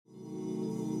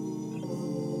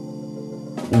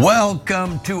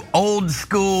Welcome to Old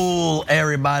School,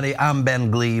 everybody. I'm Ben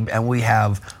Glebe, and we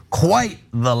have quite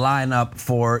the lineup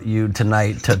for you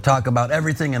tonight to talk about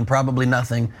everything and probably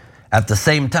nothing at the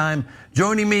same time.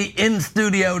 Joining me in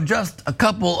studio, just a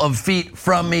couple of feet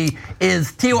from me,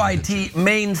 is TYT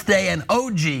mainstay and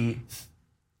OG,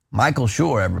 Michael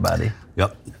Schur, everybody.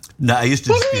 Yep. No, I used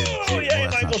to just be a G. Oh, yeah,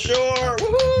 Michael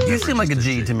Schur. You seem like a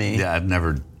G to me. Yeah, I've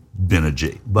never been a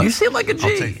G. But you seem like a G.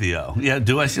 I'll take the O. Yeah,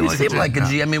 do I seem like a G? You seem like a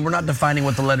G. I mean, we're not defining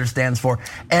what the letter stands for.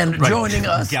 And right. Joining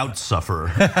us, gout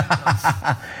sufferer.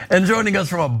 and joining us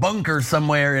from a bunker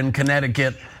somewhere in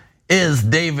Connecticut is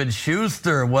David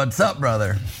Schuster. What's up,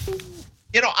 brother?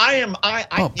 You know,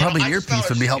 probably your piece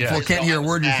would be helpful. Yeah. Can't hear a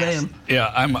word you're saying.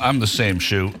 Yeah, I'm the same,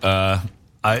 Shu.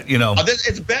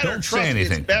 It's better. Don't say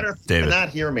anything. It's better if David. you cannot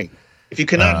hear me. If you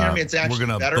cannot hear me, it's actually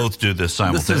better. We're better. gonna both do this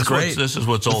simultaneously. This is great. This is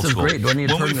what's old school. Great. Do I need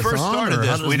to when turn we this first on, started or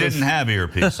how this, does we this- didn't have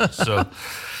earpieces. So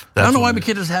I don't know why we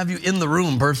can't just have you in the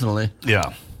room personally.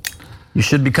 Yeah. You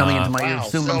should be coming into my Wow. ears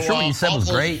soon. So, I'm sure what you said all was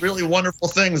those great. really wonderful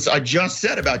things I just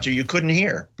said about you couldn't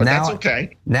hear, but that's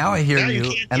okay. Now I hear Now you,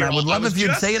 can't and hear. I would love was if you'd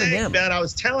just say it saying again. that I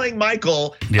was telling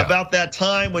Michael Yeah. about that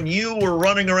time when you were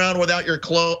running around without your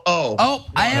clothes.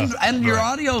 And your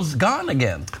audio's gone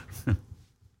again.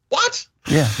 What?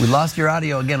 Yeah, we lost your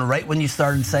audio again right when you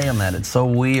started saying that. It's so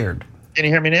weird. Can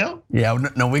you hear me now? Yeah,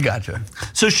 no, we got you.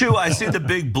 So, Shu, I see the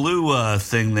big blue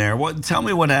thing there. Tell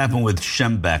me what happened with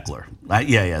Schembechler.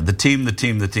 The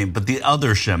team. But the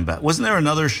other Schembechler, wasn't there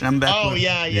another Schembechler? Oh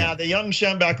yeah, the young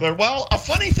Schembechler. Well, a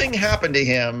funny thing happened to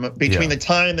him between the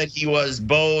time that he was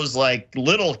Bo's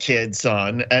little kid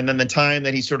son, and then the time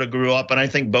that he sort of grew up. And I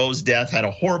think Bo's death had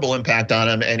a horrible impact on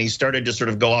him, and he started to sort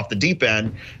of go off the deep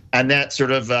end, and that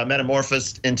sort of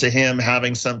metamorphosed into him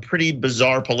having some pretty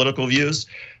bizarre political views.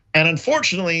 And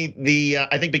unfortunately,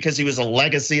 I think because he was a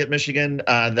legacy at Michigan,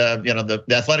 the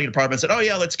athletic department said, "Oh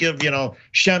yeah, let's give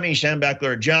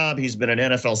Schembechler a job. He's been an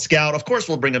NFL scout. Of course,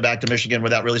 we'll bring him back to Michigan,"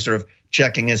 without really sort of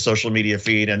checking his social media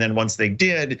feed. And then once they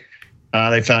did,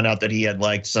 they found out that he had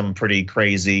some pretty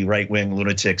crazy right-wing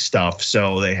lunatic stuff,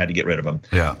 so they had to get rid of him.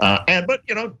 Yeah. But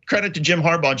credit to Jim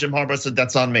Harbaugh. Jim Harbaugh said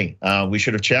that's on me. We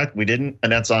should have checked, we didn't, and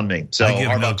that's on me. So I give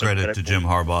Harbaugh no took credit to Jim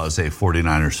Harbaugh as a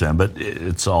 49er fan, but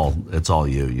it's all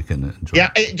you. You can enjoy.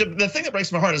 Yeah, the thing that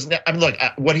breaks my heart is, look,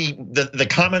 the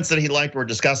comments that he liked were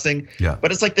disgusting. Yeah.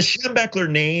 But it's like the Schembechler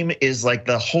name is like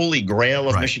the holy grail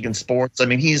of Michigan sports. I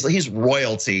mean, he's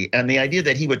royalty, and the idea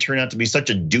that he would turn out to be such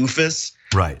a doofus.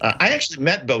 Right. I actually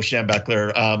met Bo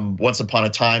Schembechler once upon a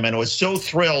time, and I was so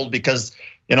thrilled because,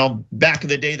 back in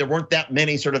the day, there weren't that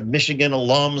many sort of Michigan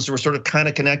alums who were sort of kind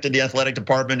of connected to the athletic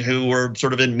department who were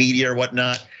sort of in media or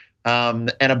whatnot.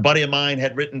 And a buddy of mine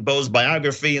had written Bo's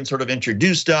biography and sort of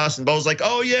introduced us. And Bo's like,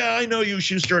 "Oh yeah, I know you,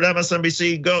 Schuster at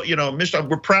MSNBC. Go, Michigan,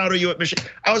 we're proud of you at Michigan."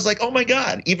 I was like, "Oh my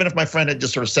God!" Even if my friend had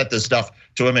just sort of said this stuff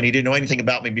to him and he didn't know anything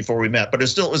about me before we met, but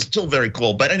it was still very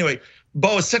cool. But anyway,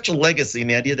 Bo is such a legacy, and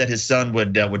the idea that his son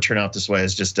would turn out this way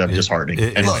is just heartening.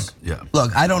 Anyway.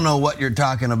 Look, I don't know what you're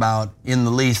talking about in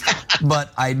the least,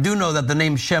 but I do know that the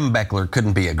name Schembechler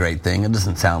couldn't be a great thing. It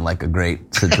doesn't sound like a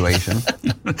great situation.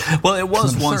 Well, it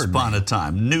was once upon a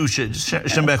time. New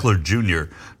Schembechler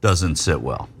Jr. doesn't sit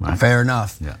well. Right? Fair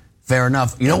enough. Yeah. Fair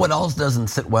enough. You know what else doesn't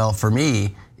sit well for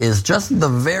me is just the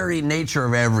very nature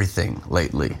of everything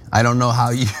lately. I don't know how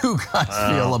you guys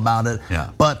feel about it,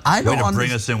 but I don't. Way to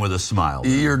bring us in with a smile.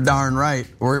 You're darn right.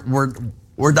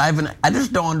 We're diving. I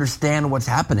just don't understand what's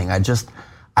happening. I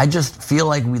just feel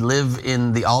like we live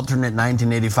in the alternate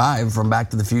 1985 from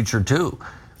Back to the Future 2.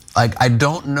 I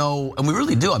don't know, and we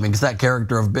really do. I mean, because that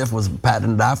character of Biff was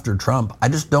patented after Trump. I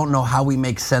just don't know how we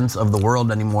make sense of the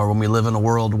world anymore when we live in a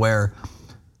world where,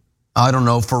 I don't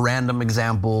know, for random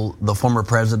example, the former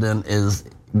president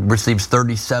receives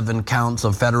 37 counts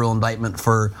of federal indictment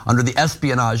under the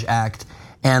Espionage Act,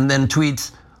 and then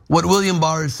tweets, "What William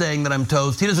Barr is saying that I'm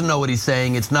toast. He doesn't know what he's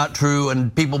saying. It's not true."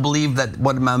 And people believe that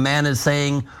what my man is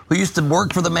saying, who used to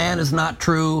work for the man, is not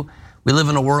true. We live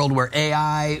in a world where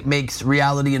AI makes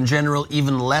reality in general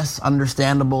even less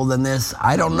understandable than this.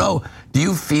 I don't know. Do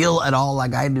you feel at all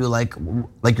like I do, like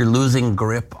you're losing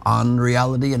grip on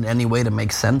reality in any way to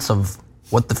make sense of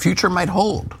what the future might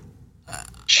hold?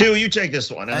 Shu, you take this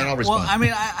one, and then I'll respond. Well, I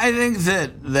mean, I think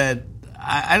that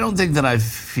I don't think that I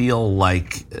feel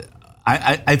like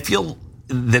I feel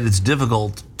that it's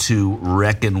difficult to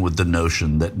reckon with the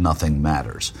notion that nothing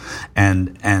matters,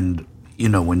 and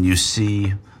when you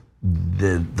see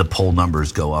the poll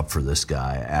numbers go up for this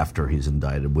guy after he's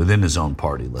indicted within his own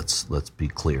party. Let's be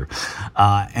clear,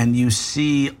 and you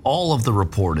see all of the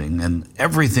reporting and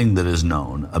everything that is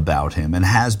known about him and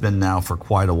has been now for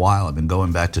quite a while. I've been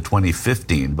going back to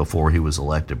 2015 before he was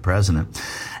elected president.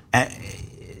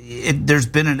 There's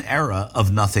been an era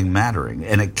of nothing mattering,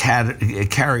 and it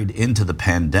carried into the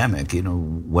pandemic.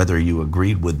 Whether you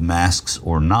agreed with masks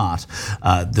or not,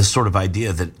 this sort of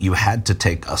idea that you had to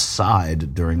take a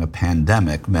side during a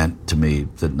pandemic meant to me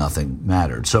that nothing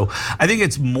mattered. So I think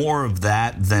it's more of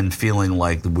that than feeling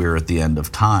like we're at the end of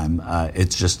time.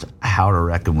 It's just how to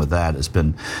reckon with that has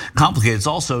been complicated. It's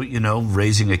also,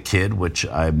 raising a kid, which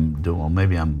I'm doing. Well,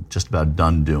 maybe I'm just about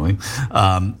done doing.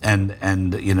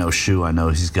 Shu, I know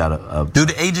he's got due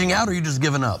to aging out, or are you just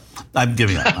giving up? I'm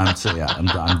giving up. I'm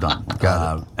done.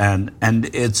 Got it. And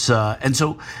it's and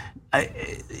so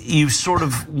you sort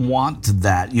of want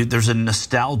that. There's a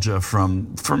nostalgia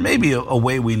for maybe a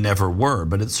way we never were,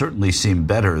 but it certainly seemed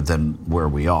better than where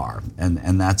we are. And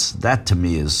that to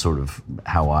me is sort of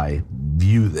how I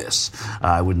view this.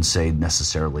 I wouldn't say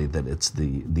necessarily that it's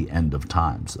the end of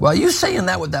times. Well, you saying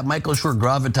that with that Michael Schur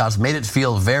gravitas made it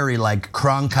feel very like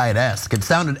Cronkite-esque. It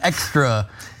sounded extra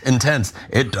intense.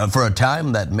 For a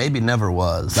time that maybe never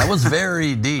was. That was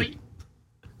very deep.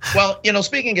 Well,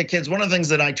 speaking of kids, one of the things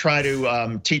that I try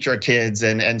to teach our kids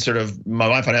and sort of my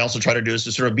wife and I also try to do is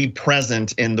to sort of be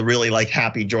present in the really like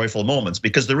happy, joyful moments,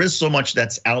 because there is so much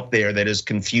that's out there that is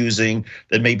confusing,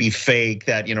 that may be fake,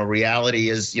 that, reality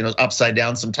is, upside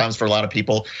down sometimes for a lot of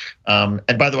people.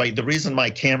 And by the way, the reason my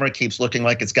camera keeps looking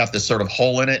like it's got this sort of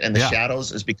hole in it and the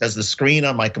shadows is because the screen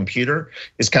on my computer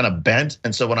is kind of bent.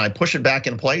 And so when I push it back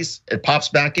in place, it pops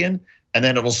back in. And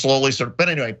then it'll slowly sort of, but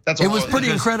anyway, that's all. It was pretty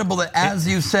incredible that as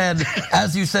you said,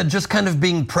 just kind of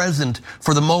being present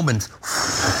for the moment.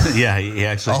 Yeah, he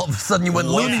actually. All of a sudden you went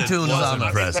Looney Tunes on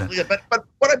us. But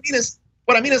what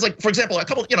I mean is like, for example,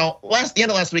 the end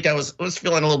of last week, I was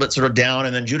feeling a little bit sort of down,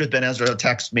 and then Judith Ben Ezra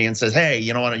texted me and says, "Hey,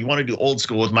 you want to do Old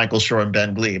School with Michael Schur and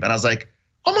Ben Glebe?" And I was like,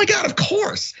 "Oh my God, of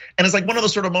course!" And it's like one of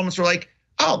those sort of moments where like,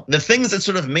 oh, the things that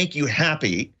sort of make you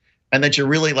happy and that you're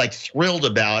really like thrilled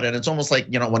about. And it's almost like,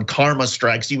 when karma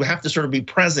strikes, you have to sort of be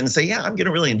present and say, yeah, I'm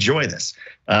gonna really enjoy this.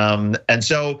 And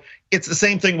so it's the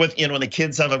same thing with, when the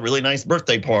kids have a really nice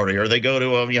birthday party, or they go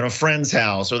to a friend's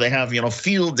house, or they have,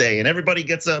 field day and everybody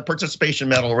gets a participation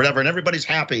medal or whatever, and everybody's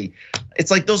happy. It's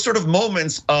like those sort of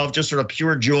moments of just sort of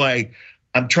pure joy.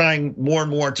 I'm trying more and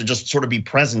more to just sort of be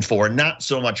present for, not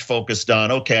so much focused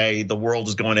on, okay, the world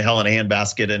is going to hell in a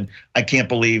handbasket, and I can't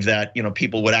believe that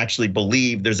people would actually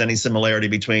believe there's any similarity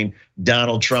between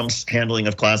Donald Trump's handling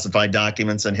of classified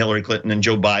documents and Hillary Clinton and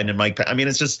Joe Biden and Mike Pence. I mean,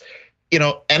 it's just,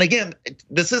 and again,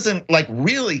 this isn't like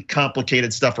really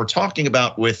complicated stuff we're talking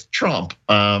about with Trump,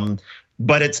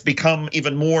 but it's become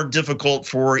even more difficult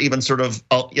for even sort of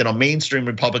mainstream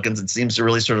Republicans, it seems, to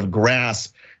really sort of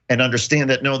grasp and understand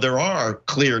that no, there are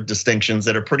clear distinctions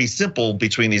that are pretty simple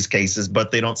between these cases,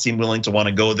 but they don't seem willing to want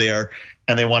to go there,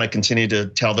 and they want to continue to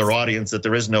tell their audience that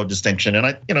there is no distinction.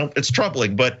 And it's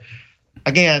troubling, but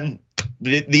again,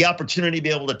 the opportunity to be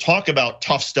able to talk about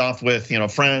tough stuff with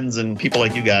friends and people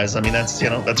like you guys, I mean,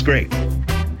 that's great.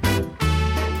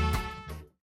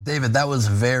 David, that was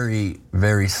very,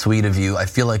 very sweet of you. I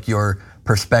feel like your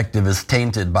perspective is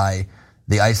tainted by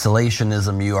the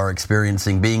isolationism you are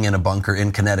experiencing being in a bunker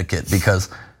in Connecticut, because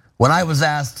when I was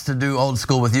asked to do Old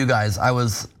School with you guys, I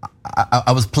was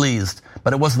pleased,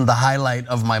 but it wasn't the highlight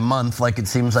of my month like it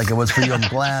seems like it was for you. I'm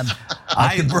glad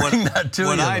I could bring that to you.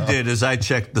 What I did is I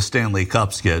checked the Stanley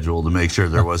Cup schedule to make sure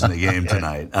there wasn't a game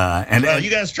tonight. And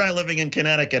you guys try living in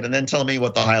Connecticut and then tell me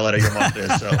what the highlight of your month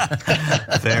is. So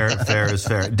fair is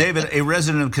fair. David, a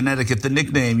resident of Connecticut, the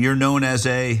nickname, you're known as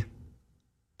a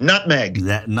nutmeg.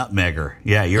 That nutmegger.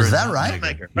 Yeah, you're. Is that right?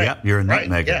 Nutmegger. Yep, you're a nutmegger.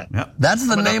 Right, yeah. Yep. That's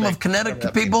the name of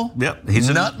Connecticut people? Yep, he's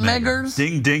a nutmeggers.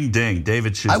 Ding, ding, ding.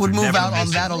 David Schuster. I would move out on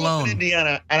that alone. In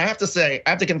Indiana, and I have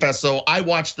to confess. So I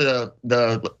watch the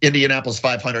Indianapolis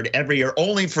 500 every year,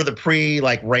 only for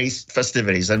the race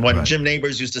festivities. And when Jim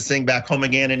Nabors used to sing "Back Home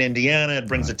Again" in Indiana, it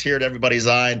brings a tear to everybody's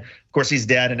eye. And of course, he's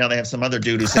dead, and now they have some other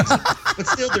dude who sings it. But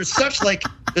still, there's such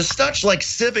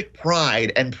civic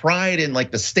pride and pride in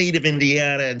like the state of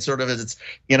Indiana, and sort of it's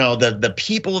the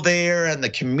people there and the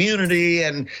community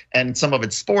and some of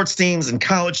its sports teams and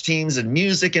college teams and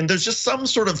music, and there's just some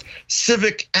sort of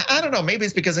civic. I don't know. Maybe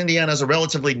it's because Indiana is a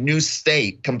relatively new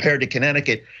state compared to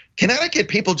Connecticut. Connecticut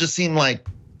people just seem like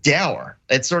dour.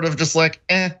 It's sort of just like,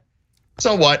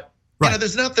 so what? Right.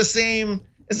 There's not the same.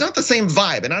 it's not the same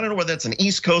vibe. And I don't know whether that's an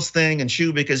East Coast thing, and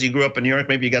Shu, because you grew up in New York,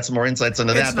 maybe you got some more insights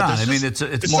into that. Not. But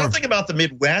there's more something about the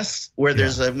Midwest where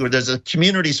there's a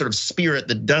community sort of spirit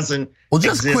that doesn't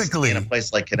just exist quickly, in a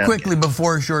place like Connecticut. Quickly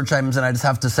before Shore chimes in, I just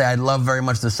have to say I love very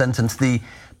much the sentence, the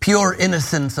pure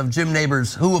innocence of Jim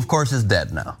Neighbors, who of course is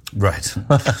dead now. Right.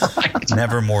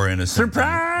 Never more innocent.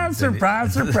 Surprise.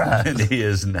 Than he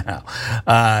is now.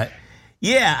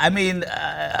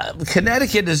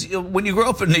 Connecticut is, when you grow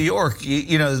up in New York,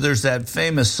 there's that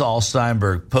famous Saul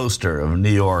Steinberg poster of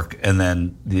New York, and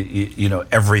then,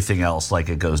 everything else, like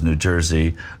it goes New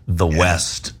Jersey, the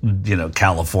West,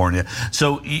 California.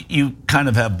 So you kind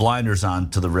of have blinders on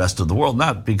to the rest of the world,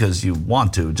 not because you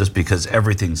want to, just because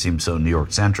everything seems so New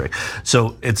York centric.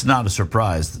 So it's not a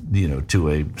surprise,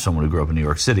 to someone who grew up in New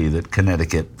York City, that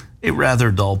Connecticut, a rather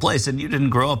dull place. And you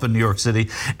didn't grow up in New York City,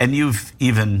 and you've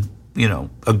even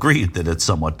agreed that it's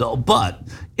somewhat dull, but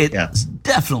it's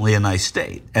definitely a nice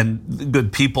state and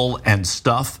good people and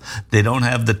stuff. They don't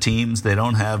have the teams. They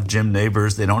don't have Jim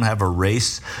Neighbors. They don't have a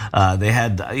race. They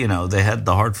had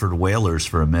the Hartford Whalers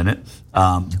for a minute.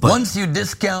 But once you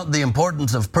discount the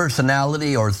importance of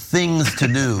personality or things to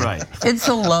do, right. It's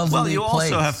a lovely place. Well, you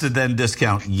also have to then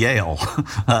discount Yale.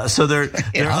 So there are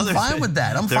I'm other fine with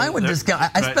that. I'm fine with discount.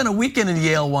 I spent a weekend in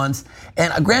Yale once,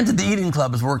 and granted the eating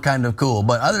clubs were kind of cool,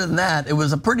 but other than that, it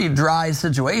was a pretty dry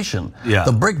situation. Yeah.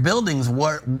 The brick buildings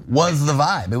was the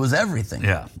vibe. It was everything.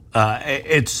 Yeah.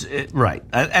 Right.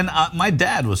 And my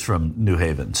dad was from New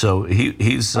Haven, so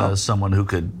he's someone who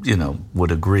could,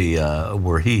 would agree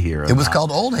were he here. It was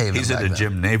called Old Haven. He's at a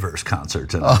Jim Neighbors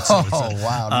concert tonight.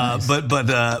 Wow. Nice.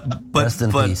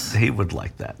 But he would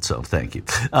like that. So thank you.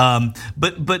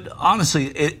 But honestly,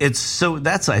 it's so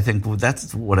that's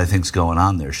what I think's going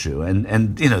on there, Shu.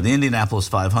 And the Indianapolis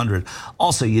 500.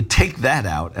 Also, you take that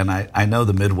out, and I know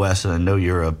the Midwest, and I know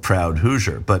you're a proud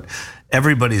Hoosier, but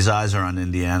everybody's eyes are on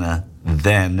Indiana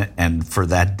then and for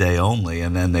that day only,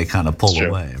 and then they kind of pull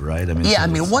away, right?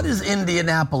 What is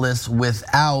Indianapolis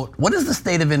what is the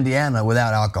state of Indiana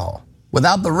without alcohol?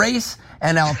 Without the race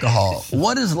and alcohol,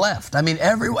 what is left?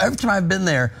 Every time I've been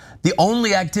there, the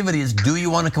only activity is, do you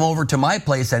want to come over to my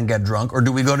place and get drunk, or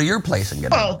do we go to your place and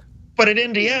get drunk? But in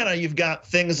Indiana, you've got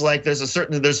things like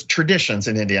there's traditions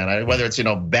in Indiana, whether it's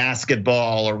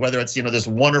basketball, or whether it's this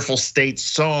wonderful state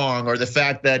song, or the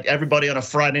fact that everybody on a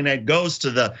Friday night goes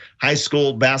to the high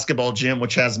school basketball gym,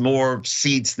 which has more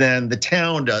seats than the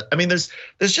town does.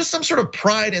 There's just some sort of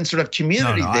pride and sort of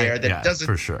community that doesn't,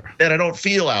 for sure, that I don't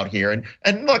feel out here.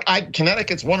 And look,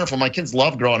 Connecticut's wonderful. My kids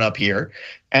love growing up here,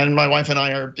 and my wife and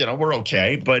I are we're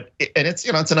okay. But it's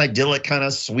an idyllic kind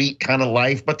of sweet kind of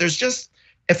life. But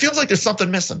it feels like there's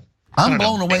something missing. I'm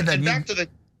blown away that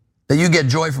you get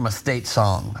joy from a state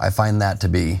song. I find that to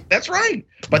be. That's right.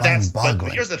 But here's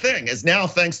the thing: is now,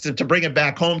 thanks to bring it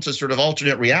back home to sort of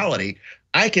alternate reality,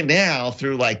 I can now,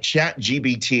 through like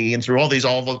ChatGPT and through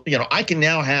I can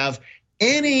now have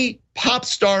any pop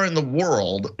star in the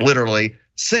world literally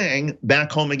sing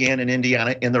 "Back Home Again" in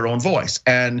Indiana in their own voice,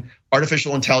 and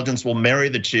artificial intelligence will marry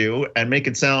the two and make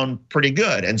it sound pretty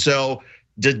good. And so,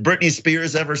 did Britney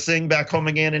Spears ever sing "Back Home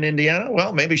Again" in Indiana?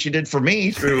 Well, maybe she did for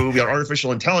me through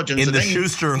artificial intelligence. In the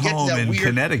Schuster home in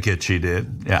Connecticut, she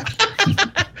did. Yeah.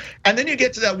 And then you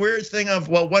get to that weird thing of,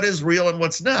 well, what is real and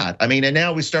what's not? And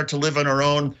now we start to live in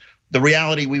the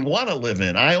reality we want to live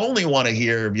in. I only want to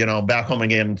hear, "Back Home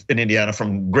Again" in Indiana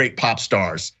from great pop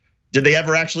stars. Did they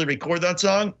ever actually record that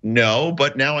song? No,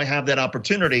 but now I have that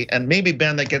opportunity. And maybe,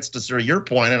 Ben, that gets to sort of your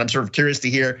point, and I'm sort of curious to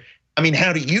hear,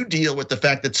 how do you deal with the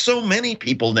fact that so many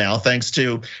people now, thanks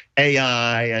to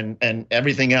AI and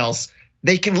everything else,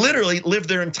 they can literally live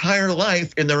their entire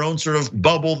life in their own sort of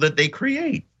bubble that they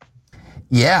create?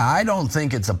 Yeah, I don't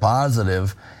think it's a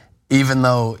positive, even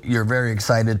though you're very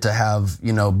excited to have,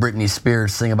 Britney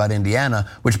Spears sing about Indiana,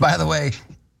 which, by the way,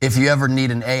 if you ever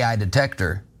need an AI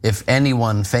detector, if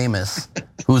anyone famous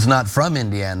who's not from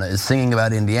Indiana is singing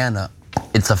about Indiana,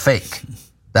 it's a fake.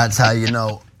 That's how you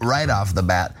know right off the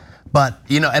bat. But,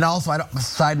 and also,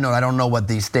 side note, I don't know what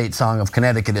the state song of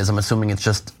Connecticut is. I'm assuming it's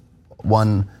just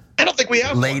one. I don't think we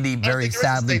have lady very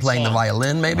sadly playing the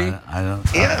violin, maybe. I don't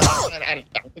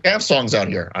think I have songs out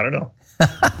here. I don't know.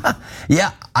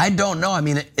 Yeah, I don't know.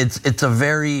 It's a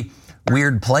very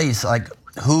weird place. Like,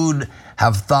 who'd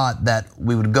have thought that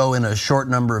we would go in a short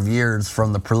number of years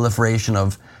from the proliferation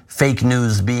of fake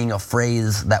news being a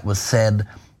phrase that was said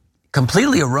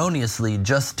completely erroneously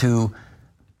just to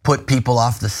put people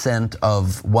off the scent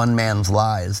of one man's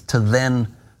lies, to then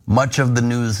much of the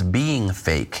news being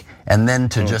fake, and then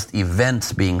to just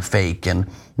events being fake and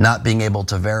not being able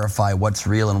to verify what's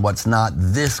real and what's not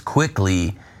this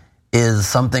quickly is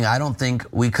something I don't think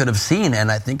we could have seen.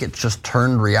 And I think it's just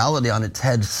turned reality on its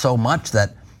head so much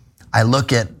that I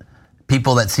look at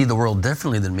people that see the world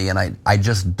differently than me, and I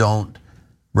just don't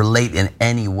relate in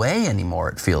any way anymore,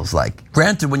 it feels like.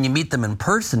 Granted, when you meet them in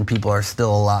person, people are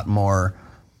still a lot more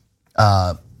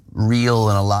real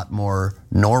and a lot more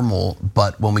normal,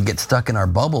 but when we get stuck in our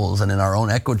bubbles and in our own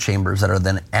echo chambers that are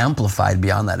then amplified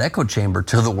beyond that echo chamber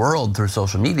to the world through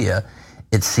social media,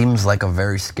 it seems like a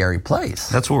very scary place.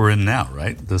 That's what we're in now,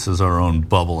 right? This is our own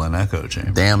bubble and echo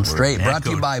chamber. Damn straight. Brought to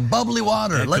you by Bubbly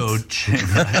Water.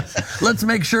 Let's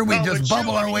make sure we just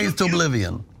bubble our ways to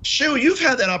oblivion. Shu, you've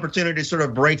had that opportunity to sort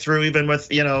of break through, even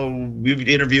with, you've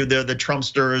interviewed the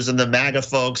Trumpsters and the MAGA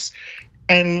folks,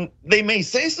 and they may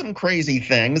say some crazy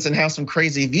things and have some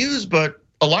crazy views, but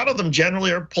a lot of them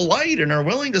generally are polite and are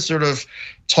willing to sort of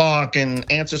talk and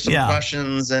answer some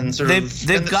questions and so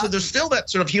there's still that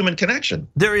sort of human connection.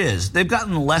 There is. They've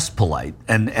gotten less polite,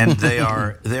 and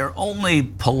they're only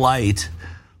polite.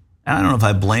 And I don't know if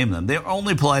I blame them. They're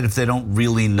only polite if they don't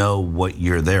really know what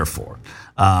you're there for.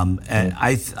 And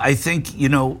I think,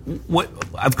 what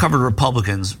I've covered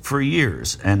Republicans for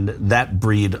years, and that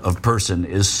breed of person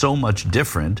is so much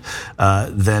different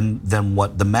than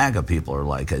what the MAGA people are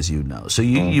like, as you know. So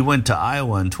you went to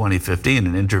Iowa in 2015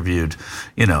 and interviewed,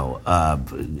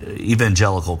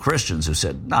 evangelical Christians who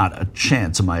said, not a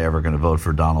chance am I ever going to vote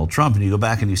for Donald Trump. And you go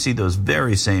back and you see those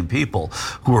very same people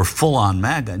who are full on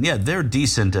MAGA. And yeah, they're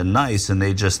decent and nice, and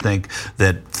they just think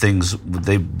that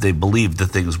they believed that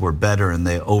things were better,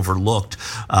 and they overlooked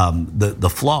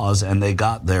the flaws, and they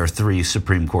got their 3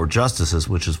 Supreme Court justices,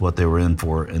 which is what they were in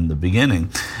for in the beginning.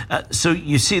 So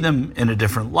you see them in a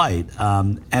different light,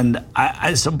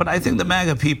 but I think the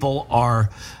MAGA people are.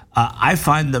 I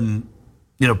find them.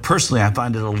 Personally, I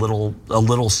find it a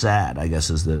little sad, I guess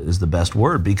is the best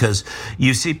word, because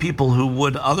you see people who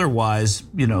would otherwise,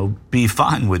 be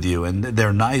fine with you, and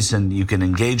they're nice, and you can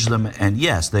engage them, and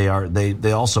yes, they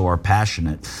also are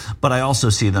passionate, but I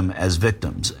also see them as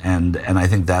victims, and I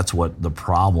think that's what the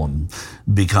problem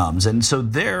becomes. And so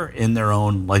they're in their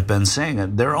own, like Ben's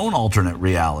saying, their own alternate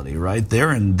reality, right?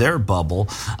 They're in their bubble,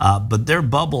 but their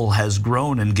bubble has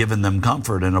grown and given them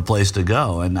comfort and a place to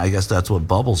go, and I guess that's what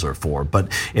bubbles are for. But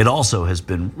it also has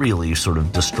been really sort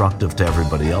of destructive to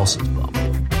everybody else's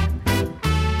bubble.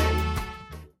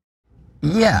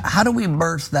 Yeah, how do we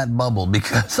burst that bubble?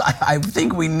 Because I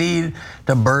think we need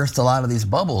to burst a lot of these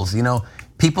bubbles.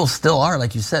 People still are,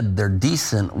 like you said, they're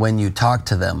decent when you talk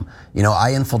to them.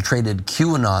 I infiltrated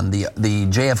QAnon, the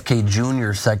JFK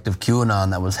Jr. sect of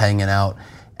QAnon that was hanging out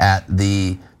at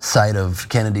the site of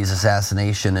Kennedy's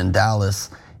assassination in Dallas,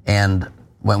 and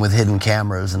went with hidden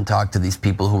cameras and talked to these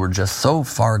people who were just so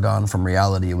far gone from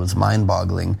reality, it was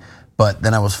mind-boggling. But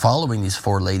then I was following these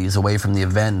 4 ladies away from the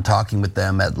event and talking with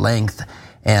them at length,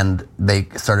 and they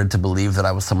started to believe that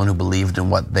I was someone who believed in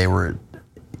what they were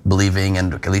believing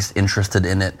and at least interested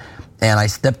in it. And I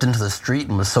stepped into the street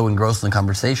and was so engrossed in the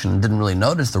conversation and didn't really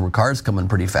notice there were cars coming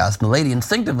pretty fast. And the lady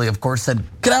instinctively, of course, said,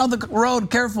 "Get out of the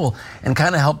road, careful," and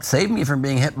kind of helped save me from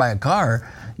being hit by a car.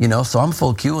 So I'm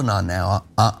full QAnon now.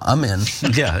 I'm in.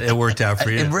 Yeah, it worked out for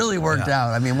you. It really worked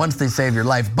out. I mean, once they save your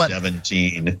life. But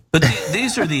 17. But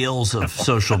these are the ills of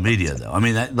social media, though. I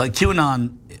mean, like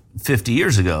QAnon 50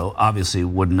 years ago obviously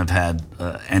wouldn't have had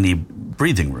any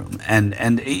breathing room.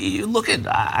 And you look at,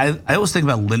 I always think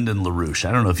about Lyndon LaRouche.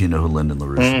 I don't know if you know who Lyndon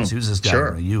LaRouche is. He was this guy.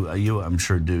 Sure. You I'm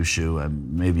sure do, Shu.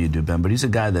 Maybe you do, Ben. But he's a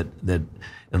guy that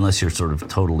unless you're sort of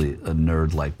totally a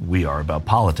nerd like we are about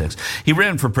politics. He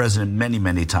ran for president many,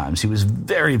 many times. He was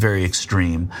very, very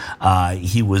extreme.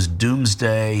 He was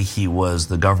doomsday. He was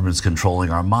the government's controlling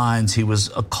our minds. He was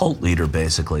a cult leader,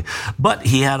 basically. But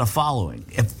he had a following.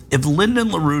 If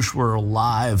Lyndon LaRouche were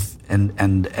alive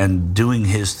and doing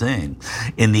his thing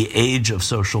in the age of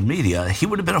social media, he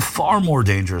would have been a far more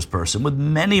dangerous person with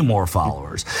many more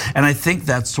followers. And I think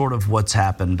that's sort of what's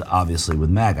happened, obviously, with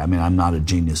MAGA. I mean, I'm not a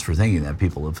genius for thinking that.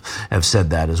 People have said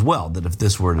that as well, that if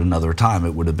this were at another time,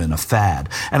 it would have been a fad.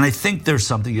 And I think there's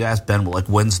something, you asked Ben, well, like,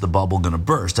 when's the bubble going to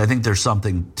burst? I think there's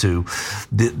something to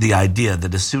the idea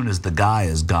that as soon as the guy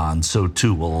is gone, so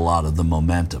too will a lot of the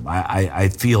momentum. I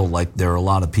feel like there are a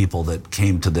lot of people that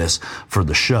came to this for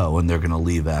the show, and they're going to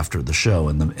leave after the show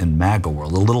in MAGA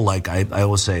world. A little like, I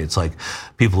always say, it's like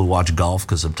people who watch golf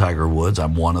because of Tiger Woods.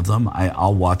 I'm one of them.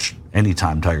 I'll watch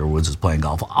anytime Tiger Woods is playing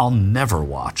golf. I'll never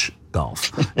watch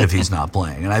golf if he's not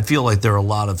playing. And I feel like there are a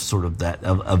lot of sort of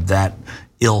that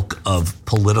ilk of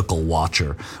political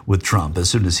watcher with Trump. As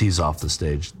soon as he's off the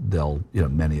stage,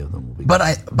 many of them will be. But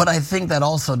I think that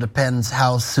also depends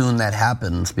how soon that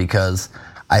happens, because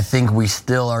I think we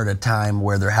still are at a time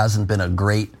where there hasn't been a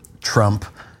great Trump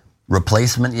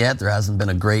replacement yet. There hasn't been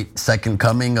a great second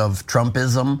coming of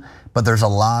Trumpism, but there's a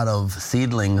lot of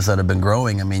seedlings that have been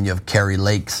growing. I mean, you have Carrie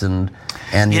Lakes and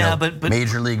but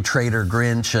Major League Trader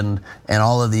Grinch and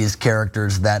all of these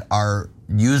characters that are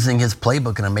using his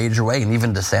playbook in a major way, and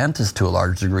even DeSantis to a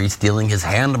large degree, stealing his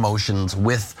hand motions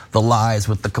with the lies,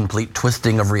 with the complete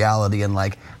twisting of reality, and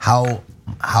like how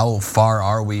far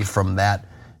are we from that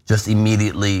just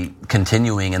immediately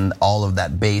continuing, and all of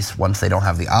that base, once they don't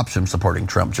have the option of supporting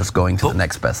Trump, just going to the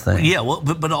next best thing. Yeah, well,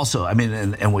 but also, I mean,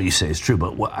 and what you say is true,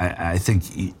 but I think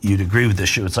you'd agree with this,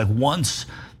 show. It's like once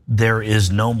there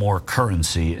is no more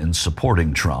currency in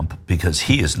supporting Trump because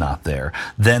he is not there,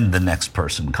 then the next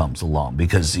person comes along,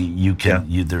 because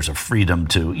there's a freedom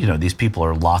to, these people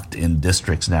are locked in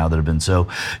districts now that have been so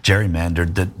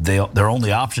gerrymandered that their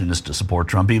only option is to support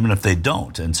Trump, even if they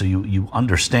don't. And so you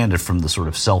understand it from the sort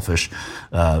of selfish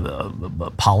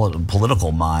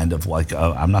political mind of like,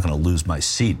 I'm not going to lose my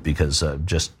seat because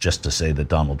just to say that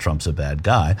Donald Trump's a bad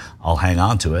guy, I'll hang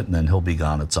on to it and then he'll be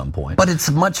gone at some point. But it's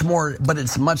much more,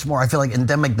 I feel like,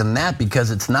 endemic than that, because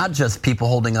it's not just people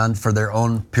holding on for their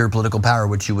own pure political power,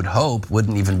 which you would hope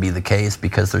wouldn't even be the case,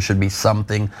 because there should be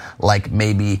something like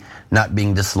maybe not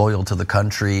being disloyal to the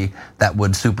country that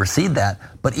would supersede that.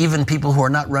 But even people who are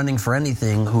not running for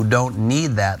anything, who don't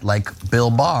need that, like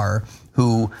Bill Barr,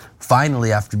 who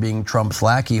finally, after being Trump's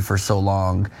lackey for so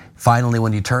long, finally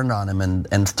when you turned on him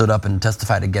and stood up and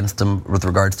testified against him with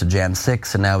regards to Jan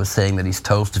 6, and now is saying that he's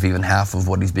toast if even half of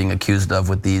what he's being accused of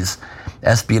with these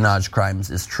espionage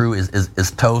crimes is true,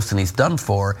 is toast and he's done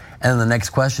for. And then the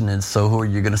next question is, so who are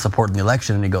you going to support in the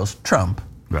election? And he goes, Trump.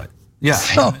 Right. Yeah.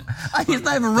 So he's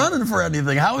not even running for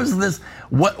anything. How is this?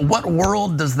 What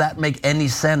world does that make any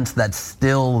sense? That's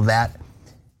still that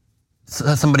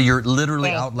somebody you're literally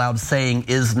out loud saying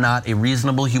is not a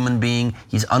reasonable human being.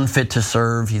 He's unfit to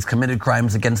serve. He's committed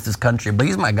crimes against his country, but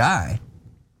he's my guy.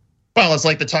 Well, it's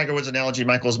like the Tiger Woods analogy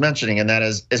Michael's mentioning, and that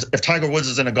is if Tiger Woods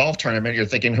is in a golf tournament, you're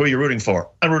thinking, who are you rooting for?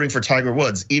 I'm rooting for Tiger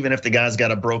Woods, even if the guy's got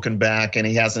a broken back and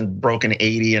he hasn't broken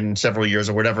 80 in several years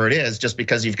or whatever it is, just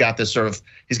because he's got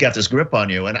this grip on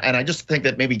you. And I just think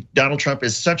that maybe Donald Trump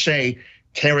is such a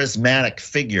charismatic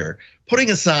figure,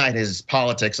 putting aside his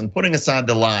politics and putting aside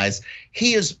the lies.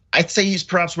 I'd say he's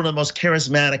perhaps one of the most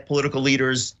charismatic political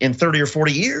leaders in 30 or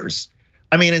 40 years.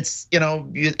 I mean, it's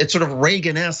sort of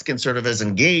Reagan-esque in sort of his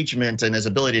engagement and his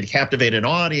ability to captivate an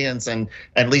audience, and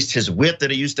at least his wit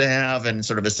that he used to have, and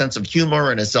sort of his sense of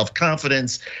humor and his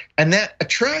self-confidence, and that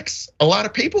attracts a lot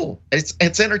of people. It's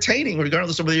entertaining,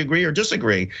 regardless of whether you agree or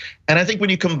disagree. And I think when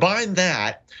you combine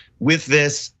that with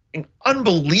this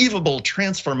unbelievable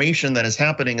transformation that is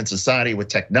happening in society with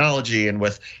technology and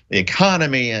with the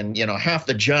economy, and half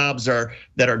the jobs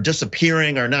that are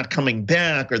disappearing are not coming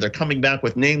back, or they're coming back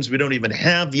with names we don't even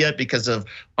have yet because of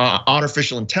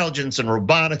artificial intelligence and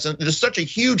robotics. And there's such a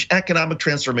huge economic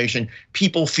transformation.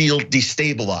 People feel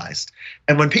destabilized,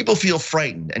 and when people feel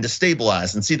frightened and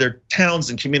destabilized and see their towns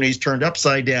and communities turned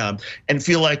upside down and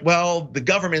feel like, well, the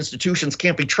government institutions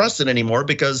can't be trusted anymore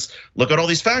because look at all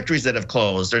these factories that have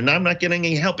closed, and I'm not getting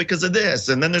any help because of this,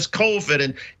 and then there's COVID,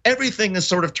 and everything is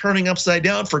sort of turning upside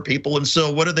down for people. And so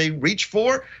what do they reach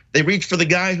for? They reach for the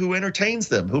guy who entertains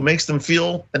them, who makes them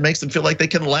feel like they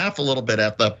can laugh a little bit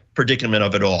at the predicament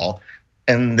of it all.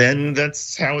 And then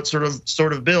that's how it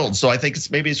sort of builds. So I think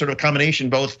it's maybe sort of a combination,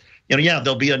 both,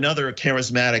 there'll be another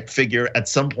charismatic figure at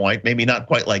some point, maybe not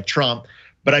quite like Trump,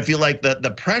 but I feel like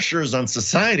the pressures on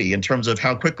society in terms of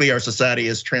how quickly our society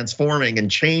is transforming and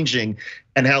changing,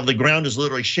 and how the ground is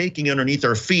literally shaking underneath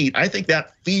our feet, I think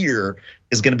that fear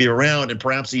is going to be around and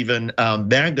perhaps even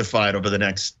magnified over the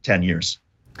next 10 years.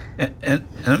 And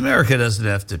America doesn't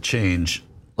have to change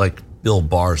like Bill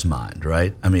Barr's mind,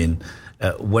 right? I mean,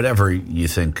 whatever you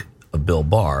think of Bill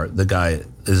Barr, the guy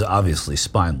is obviously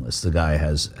spineless. The guy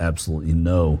has absolutely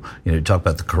no, you talk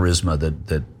about the charisma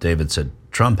that David said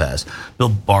Trump has. Bill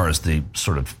Barr is the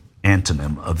sort of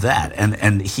antonym of that,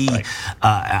 and he, right.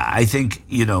 I think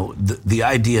the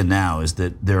idea now is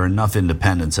that there are enough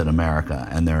independents in America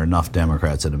and there are enough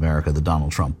Democrats in America that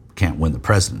Donald Trump can't win the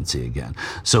presidency again.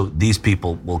 So these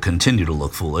people will continue to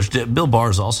look foolish. Bill Barr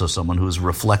is also someone who has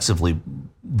reflexively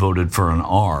voted for an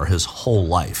R his whole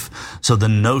life. So the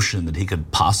notion that he could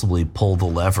possibly pull the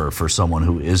lever for someone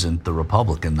who isn't the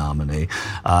Republican nominee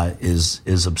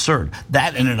is absurd.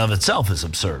 That in and of itself is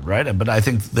absurd, right? But I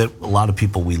think that a lot of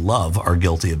people we love are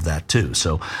guilty of that too.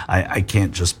 So I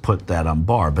can't just put that on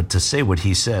Barr, but to say what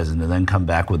he says and to then come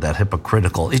back with that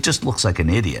hypocritical, it just looks like an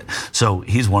idiot. So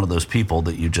he's one of those people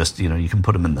that you just, you can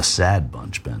put him in the sad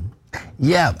bunch, Ben.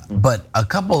 Yeah, but a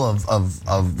couple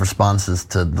of responses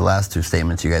to the last two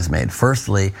statements you guys made.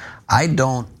 Firstly, I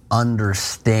don't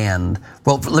understand.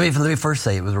 Well, let me first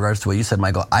say, with regards to what you said,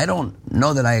 Michael, I don't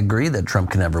know that I agree that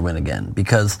Trump can never win again,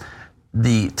 because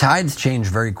the tides change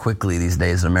very quickly these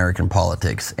days in American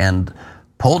politics, and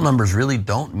poll numbers really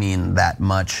don't mean that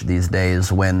much these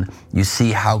days when you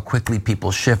see how quickly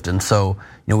people shift. And so,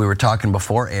 we were talking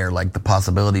before air, like the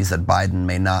possibilities that Biden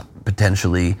may not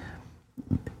potentially,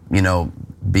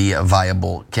 be a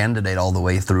viable candidate all the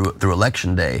way through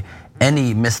election day.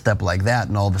 Any misstep like that,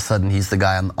 and all of a sudden he's the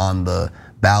guy on the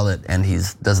ballot, and he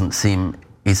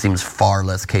seems far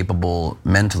less capable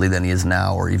mentally than he is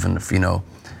now, or even if,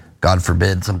 God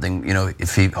forbid something,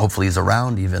 if hopefully he's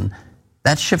around even,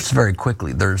 that shifts very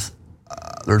quickly. There's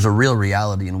a real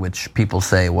reality in which people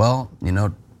say, well,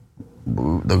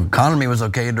 the economy was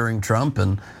okay during Trump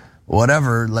and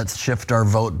whatever, let's shift our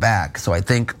vote back. So I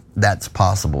think that's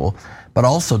possible. But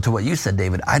also to what you said,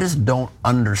 David, I just don't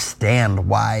understand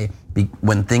why,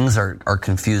 when things are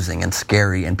confusing and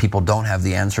scary and people don't have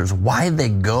the answers, why they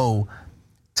go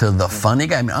to the funny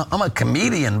guy. I mean, I'm a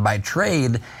comedian by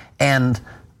trade, and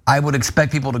I would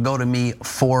expect people to go to me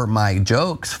for my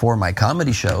jokes, for my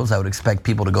comedy shows. I would expect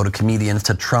people to go to comedians,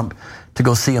 to Trump, to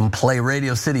go see him play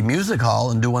Radio City Music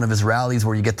Hall and do one of his rallies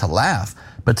where you get to laugh.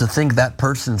 But to think that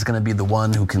person's gonna be the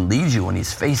one who can lead you when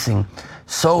he's facing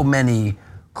so many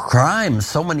crimes,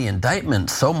 so many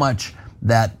indictments, so much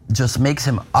that just makes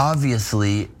him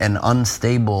obviously an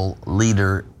unstable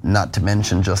leader, not to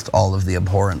mention just all of the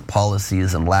abhorrent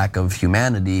policies and lack of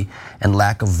humanity and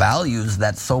lack of values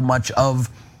that so much of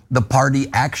the party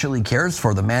actually cares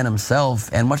for. The man himself,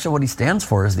 and much of what he stands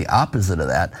for, is the opposite of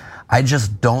that. I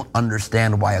just don't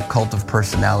understand why a cult of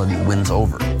personality wins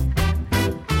over.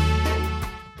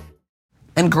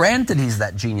 And granted, he's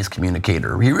that genius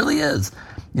communicator. He really is.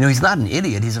 He's not an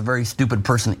idiot. He's a very stupid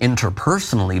person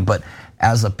interpersonally, but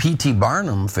as a P.T.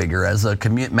 Barnum figure, as a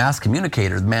mass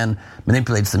communicator, the man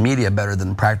manipulates the media better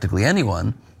than practically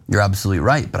anyone. You're absolutely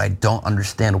right, but I don't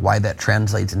understand why that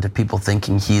translates into people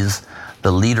thinking he's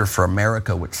the leader for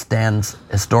America, which stands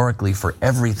historically for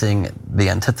everything, the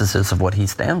antithesis of what he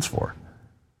stands for.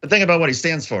 Think about what he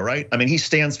stands for, right? I mean, he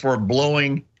stands for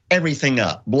blowing everything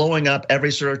up, blowing up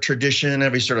every sort of tradition,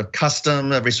 every sort of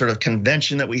custom, every sort of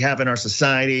convention that we have in our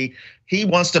society. He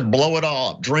wants to blow it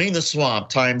all up, drain the swamp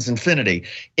times infinity.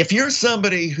 If you're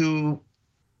somebody who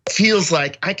feels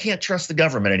like, I can't trust the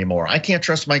government anymore, I can't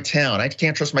trust my town, I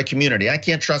can't trust my community, I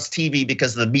can't trust TV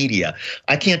because of the media,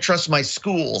 I can't trust my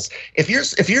schools. If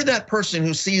you're that person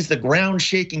who sees the ground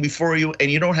shaking before you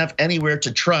and you don't have anywhere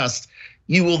to trust,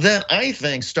 you will then, I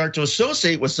think, start to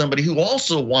associate with somebody who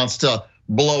also wants to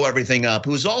blow everything up,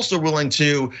 who's also willing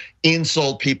to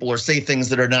insult people or say things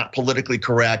that are not politically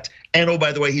correct. And oh,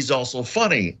 by the way, he's also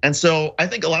funny. And so I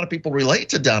think a lot of people relate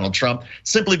to Donald Trump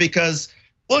simply because,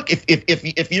 look,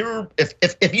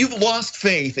 if you've lost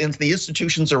faith in the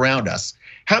institutions around us,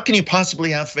 how can you possibly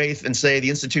have faith in, say, the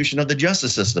institution of the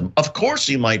justice system? Of course,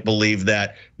 you might believe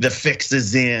that the fix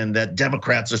is in, that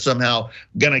Democrats are somehow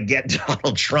gonna get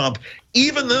Donald Trump,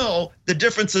 even though the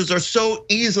differences are so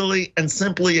easily and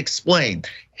simply explained.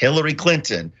 Hillary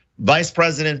Clinton, Vice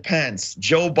President Pence,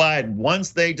 Joe Biden,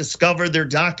 once they discovered their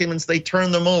documents, they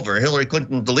turned them over. Hillary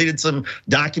Clinton deleted some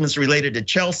documents related to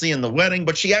Chelsea and the wedding,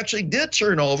 but she actually did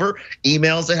turn over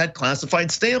emails that had classified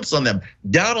stamps on them.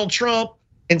 Donald Trump,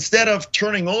 instead of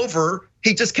turning over,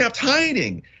 he just kept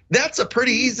hiding. That's a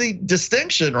pretty easy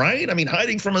distinction, right? I mean,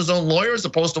 hiding from his own lawyer as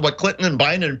opposed to what Clinton and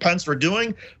Biden and Pence were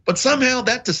doing. But somehow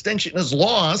that distinction is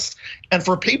lost. And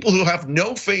for people who have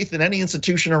no faith in any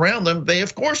institution around them, they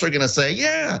of course are gonna say,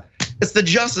 yeah, it's the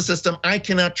justice system. I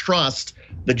cannot trust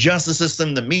the justice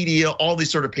system, the media, all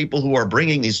these sort of people who are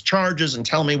bringing these charges and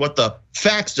telling me what the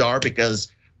facts are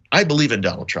because I believe in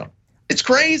Donald Trump. It's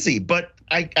crazy, but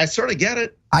I sort of get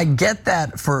it. I get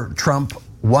that for Trump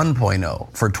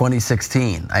 1.0 for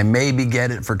 2016. I maybe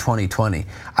get it for 2020.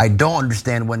 I don't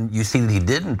understand when you see that he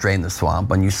didn't drain the swamp,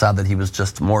 when you saw that he was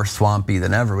just more swampy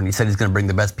than ever, when he said he's gonna bring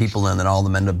the best people in and all of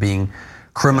them end up being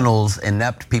criminals,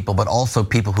 inept people, but also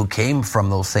people who came from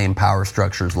those same power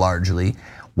structures largely.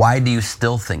 Why do you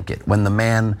still think it when the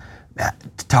man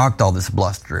talked all this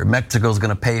bluster? Mexico's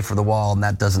gonna pay for the wall and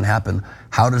that doesn't happen.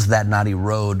 How does that not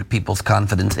erode people's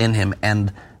confidence in him?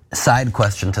 And side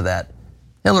question to that,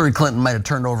 Hillary Clinton might have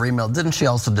turned over email. Didn't she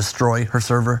also destroy her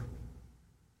server?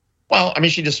 Well, I mean,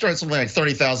 she destroyed something like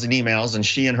 30,000 emails, and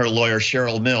she and her lawyer,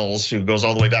 Cheryl Mills, who goes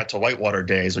all the way back to Whitewater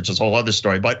days, which is a whole other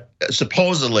story. But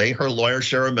supposedly her lawyer,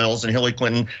 Cheryl Mills, and Hillary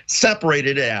Clinton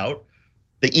separated out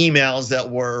the emails that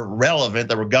were relevant,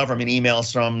 that were government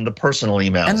emails from the personal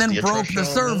emails. And then broke the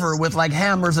server with like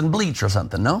hammers and bleach or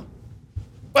something, no?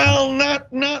 Well,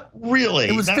 not really.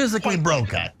 It was physically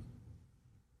broken.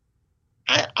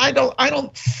 I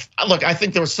don't look. I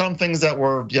think there were some things that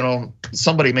were,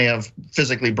 somebody may have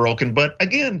physically broken. But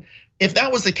again, if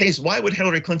that was the case, why would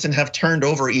Hillary Clinton have turned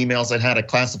over emails that had a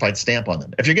classified stamp on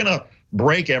them? If you're gonna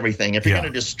break everything, if you're gonna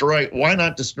destroy, why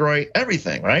not destroy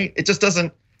everything, right? It just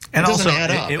doesn't. And also,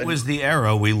 it was the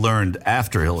era we learned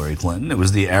after Hillary Clinton. It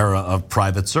was the era of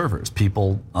private servers,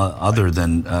 people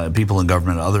people in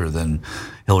government other than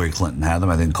Hillary Clinton had them.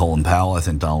 I think Colin Powell, I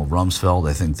think Donald Rumsfeld.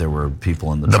 I think there were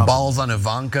people in the Trump balls on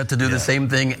Ivanka to do the same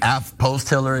thing post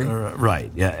Hillary.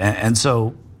 Right. Yeah. And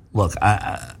so, look,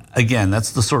 again,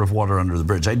 that's the sort of water under the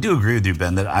bridge. I do agree with you,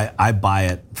 Ben, that I buy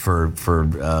it for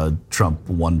Trump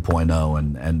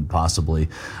 1.0 and possibly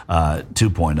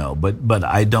 2.0, but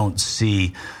I don't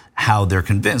see how they're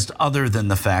convinced other than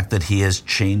the fact that he has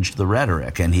changed the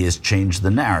rhetoric and he has changed the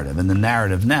narrative. And the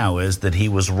narrative now is that he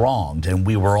was wronged and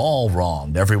we were all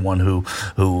wronged, everyone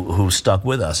who stuck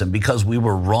with us. And because we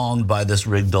were wronged by this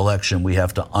rigged election, we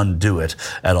have to undo it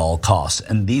at all costs.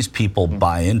 And these people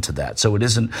buy into that. So it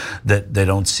isn't that they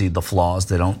don't see the flaws,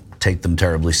 they don't take them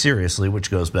terribly seriously,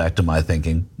 which goes back to my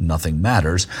thinking nothing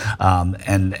matters.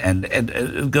 And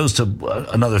it goes to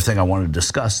another thing I wanted to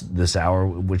discuss this hour,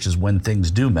 which is when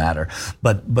things do matter.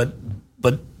 But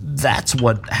that's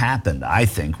what happened, I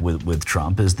think, with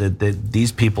Trump, is that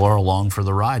these people are along for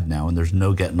the ride now, and there's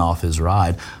no getting off his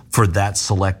ride for that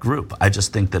select group. I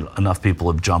just think that enough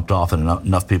people have jumped off and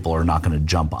enough people are not going to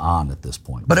jump on at this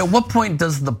point. But at what point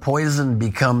does the poison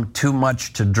become too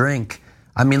much to drink?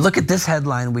 I mean, look at this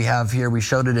headline we have here. We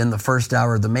showed it in the first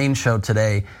hour of the main show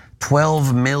today.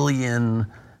 12 million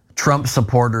Trump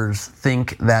supporters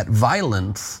think that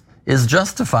violence is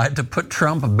justified to put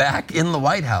Trump back in the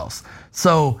White House.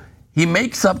 So he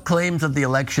makes up claims that the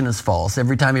election is false.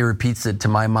 Every time he repeats it, to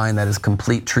my mind, that is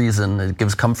complete treason. It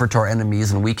gives comfort to our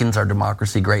enemies and weakens our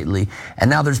democracy greatly. And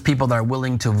now there's people that are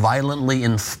willing to violently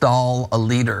install a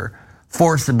leader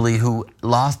forcibly who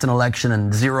lost an election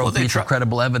and zero piece of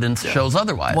credible evidence shows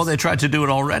otherwise. Well, they tried to do it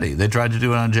already. They tried to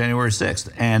do it on January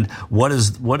 6th. And what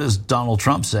does Donald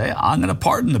Trump say? I'm going to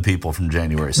pardon the people from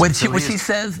January 6th. Which he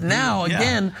says now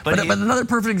again. But another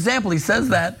perfect example, he says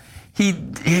that he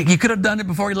could have done it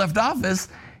before he left office.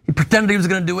 He pretended he was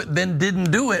going to do it, then didn't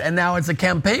do it. And now it's a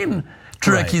campaign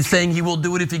trick. He's saying he will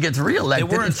do it if he gets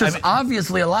reelected. It's just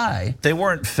obviously a lie. They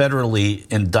weren't federally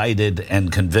indicted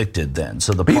and convicted then,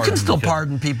 so but you can still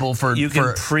pardon people for you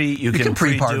can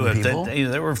pre-pardon people.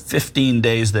 There were 15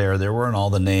 days there. There weren't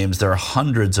all the names. There are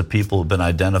hundreds of people who've been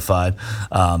identified,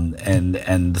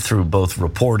 and through both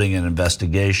reporting and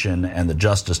investigation and the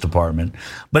Justice Department.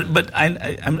 But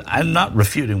I'm not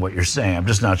refuting what you're saying. I'm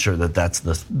just not sure that that's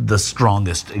the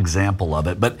strongest example of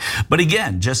it. But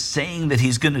again, just saying that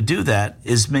he's going to do that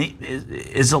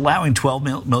is allowing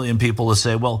 12 million people to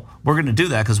say, well, we're going to do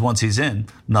that because once he's in,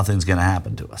 nothing's going to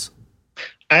happen to us.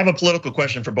 I have a political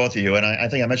question for both of you, and I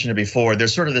think I mentioned it before.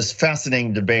 There's sort of this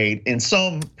fascinating debate in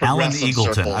some progressive Alan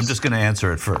Eagleton. circles. I'm just going to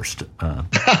answer it first. Okay.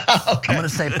 I'm going to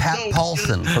say Pat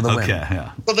Paulson for the win.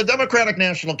 Yeah. So the Democratic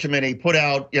National Committee put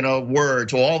out, word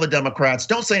to all the Democrats: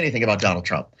 don't say anything about Donald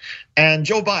Trump. And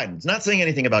Joe Biden's not saying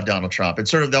anything about Donald Trump.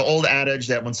 It's sort of the old adage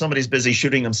that when somebody's busy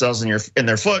shooting themselves in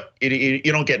their foot, you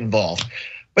don't get involved.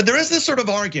 But there is this sort of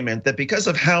argument that because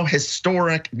of how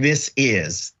historic this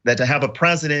is, that to have a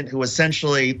president who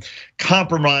essentially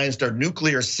compromised our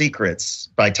nuclear secrets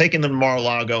by taking them to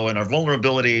Mar-a-Lago and our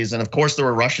vulnerabilities, and of course there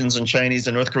were Russians and Chinese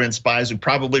and North Korean spies who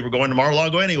probably were going to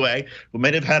Mar-a-Lago anyway, who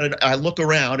may have had a look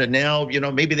around, and now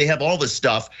maybe they have all this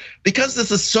stuff. Because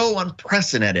this is so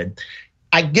unprecedented,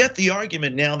 I get the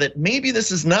argument now that maybe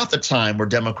this is not the time where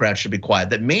Democrats should be quiet,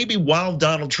 that maybe while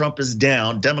Donald Trump is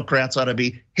down, Democrats ought to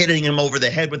be hitting him over the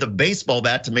head with a baseball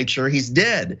bat to make sure he's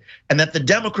dead. And that the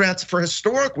Democrats, for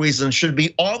historic reasons, should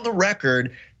be on the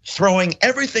record throwing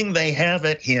everything they have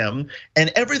at him and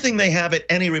everything they have at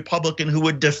any Republican who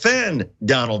would defend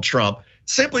Donald Trump,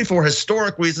 simply for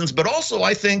historic reasons. But also,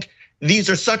 I think these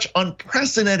are such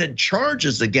unprecedented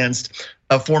charges against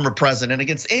a former president,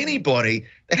 against anybody,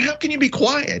 that how can you be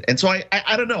quiet? And so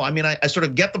I don't know. I mean, I sort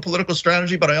of get the political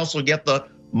strategy, but I also get the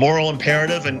moral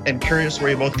imperative, and curious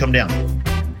where you both come down.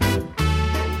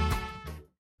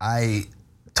 I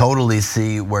totally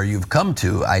see where you've come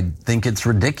to. I think it's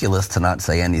ridiculous to not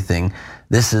say anything.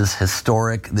 This is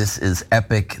historic. This is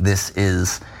epic. This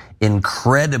is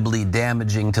incredibly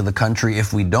damaging to the country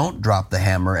if we don't drop the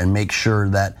hammer and make sure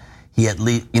that he at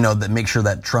least, make sure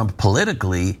that Trump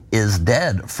politically is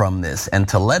dead from this, and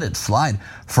to let it slide.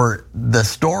 For the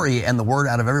story and the word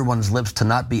out of everyone's lips to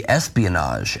not be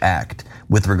espionage act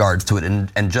with regards to it,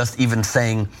 and just even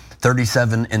saying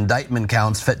 37 indictment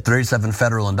counts, 37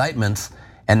 federal indictments,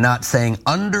 and not saying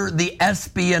under the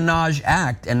Espionage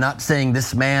Act and not saying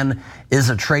this man is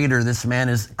a traitor, this man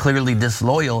is clearly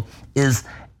disloyal, is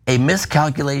a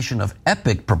miscalculation of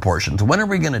epic proportions. When are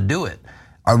we gonna do it?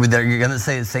 Are we there? You're gonna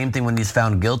say the same thing when he's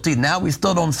found guilty? Now we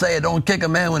still don't say it, don't kick a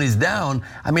man when he's down.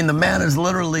 I mean, the man is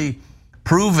literally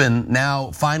proven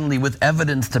now, finally, with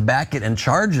evidence to back it and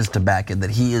charges to back it, that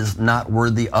he is not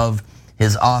worthy of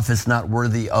his office, not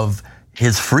worthy of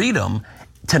his freedom.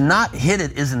 To not hit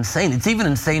it is insane. It's even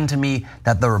insane to me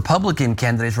that the Republican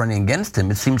candidates running against him,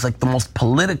 it seems like the most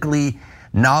politically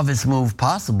novice move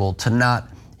possible to not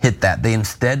hit that. They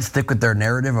instead stick with their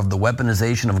narrative of the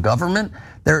weaponization of government.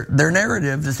 Their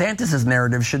narrative, DeSantis'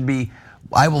 narrative, should be,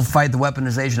 I will fight the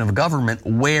weaponization of government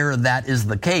where that is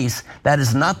the case. That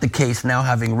is not the case now,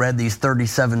 having read these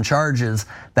 37 charges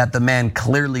that the man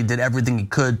clearly did everything he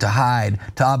could to hide,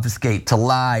 to obfuscate, to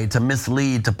lie, to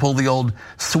mislead, to pull the old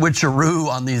switcheroo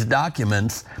on these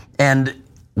documents and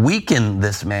weaken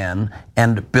this man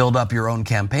and build up your own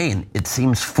campaign. It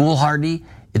seems foolhardy.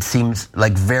 It seems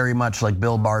like very much like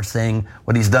Bill Barr saying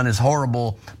what he's done is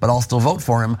horrible, but I'll still vote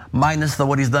for him, minus the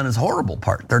what he's done is horrible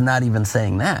part. They're not even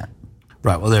saying that.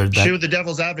 Right, well, the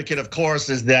devil's advocate, of course,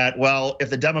 is that, well,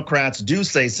 if the Democrats do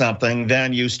say something,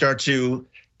 then you start to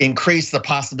increase the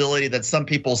possibility that some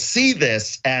people see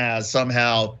this as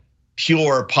somehow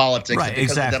pure politics, right,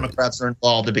 because the Democrats are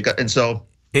involved, and so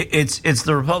it's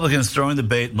the Republicans throwing the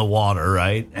bait in the water,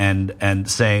 right, and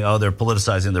saying, oh, they're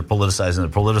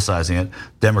politicizing it.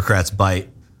 Democrats bite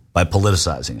by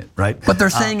politicizing it, right? But they're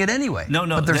saying it anyway.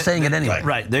 But they're saying it anyway.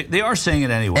 Right, they are saying it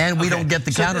anyway. And we don't get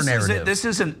the counter narrative.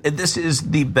 This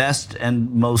is the best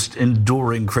and most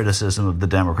enduring criticism of the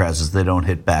Democrats, is they don't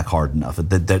hit back hard enough,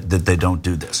 that they don't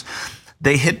do this.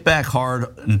 They hit back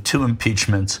hard in 2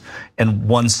 impeachments and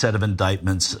 1 set of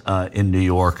indictments in New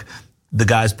York. The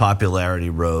guy's popularity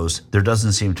rose. There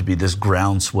doesn't seem to be this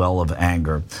groundswell of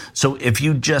anger. So if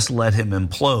you just let him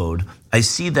implode, I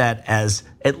see that as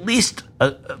at least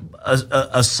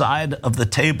a side of the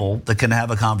table that can have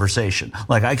a conversation.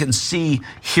 Like, I can see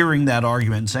hearing that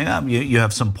argument and saying, you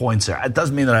have some points there. It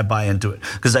doesn't mean that I buy into it,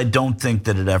 because I don't think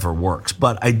that it ever works.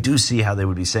 But I do see how they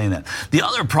would be saying that. The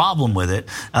other problem with it,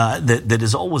 that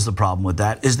is always the problem with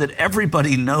that, is that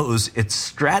everybody knows it's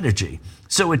strategy.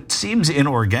 So it seems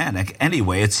inorganic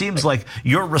anyway. It seems like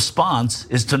your response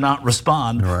is to not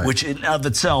respond, right, which in of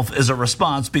itself is a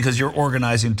response because you're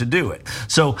organizing to do it.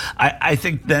 So I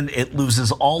think then it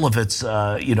loses all of its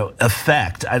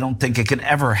effect. I don't think it can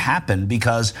ever happen,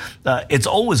 because it's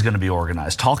always going to be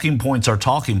organized. Talking points are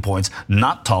talking points.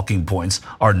 Not talking points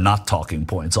are not talking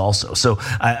points also. So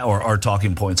or are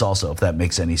talking points also, if that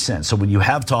makes any sense. So when you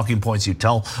have talking points, you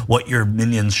tell what your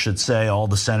minions should say, all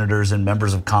the senators and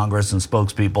members of Congress and spokespeople.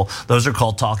 Those are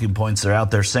called talking points. They're out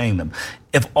there saying them.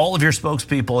 If all of your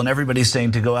spokespeople and everybody's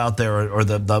saying to go out there, or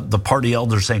the party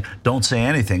elders saying don't say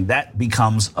anything, that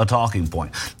becomes a talking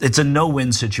point. It's a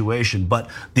no-win situation, but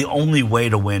the only way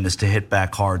to win is to hit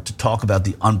back hard, to talk about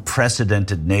the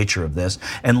unprecedented nature of this,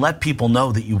 and let people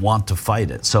know that you want to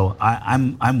fight it. So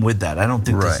I'm with that. I don't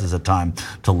think this is a time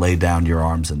to lay down your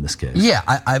arms in this case. Yeah,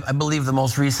 I believe the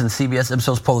most recent CBS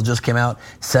Ipsos poll that just came out,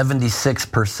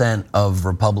 76% of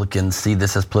Republicans see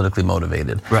this as politically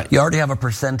motivated. Right. You already have a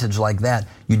percentage like that.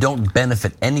 You don't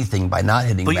benefit anything by not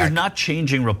hitting back. But you're not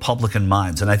changing Republican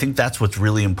minds, and I think that's what's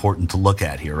really important to look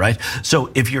at here, right?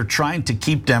 So if you're trying to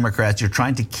keep Democrats, you're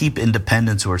trying to keep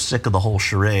independents who are sick of the whole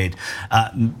charade.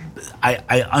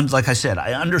 Like I said,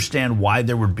 I understand why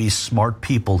there would be smart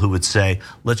people who would say,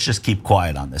 let's just keep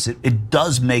quiet on this. It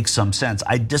does make some sense.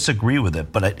 I disagree with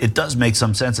it, but it does make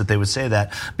some sense that they would say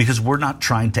that, because we're not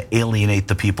trying to alienate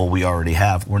the people we already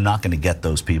have. We're not going to get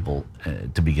those people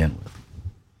to begin with.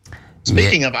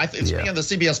 Speaking of the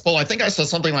CBS poll, I think I saw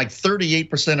something like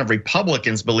 38% of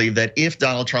Republicans believe that if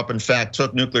Donald Trump, in fact,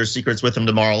 took nuclear secrets with him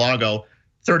to Mar-a-Lago,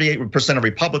 38% of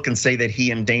Republicans say that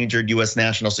he endangered US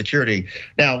national security.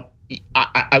 Now,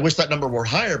 I wish that number were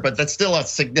higher, but that's still a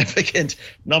significant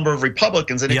number of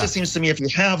Republicans. And it just seems to me, if you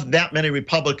have that many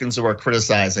Republicans who are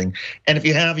criticizing, and if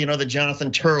you have, the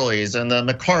Jonathan Turleys and the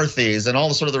McCarthys and all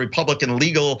the sort of the Republican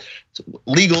legal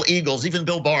eagles, even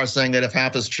Bill Barr saying that if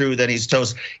half is true, then he's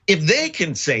toast. If they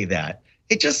can say that,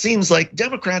 it just seems like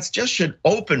Democrats just should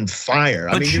open fire.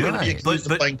 I mean, you're going to be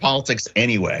accused of playing politics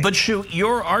anyway. But Shu,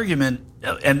 your argument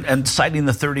and citing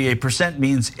the 38%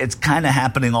 means it's kind of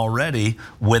happening already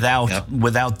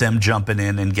without them jumping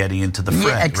in and getting into the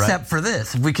fray. Yeah, except for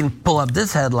this. If we can pull up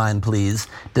this headline, please.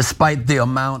 Despite the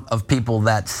amount of people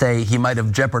that say he might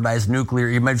have jeopardized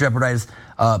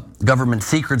government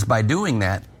secrets by doing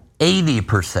that,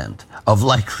 80% of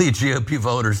likely GOP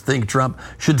voters think Trump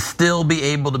should still be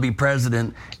able to be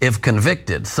president if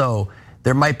convicted. So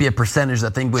there might be a percentage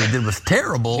that think what he did was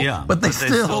terrible, but they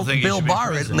still Bill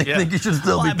Barr it and they think he should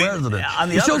still be president.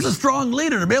 He shows a strong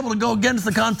leader to be able to go against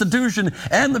the Constitution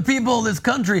and the people of this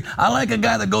country. I like a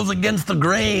guy that goes against the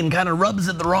grain, kind of rubs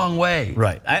it the wrong way.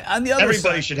 Right. On the other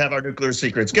everybody side, should have our nuclear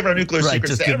secrets. Give our nuclear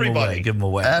secrets to everybody. Give them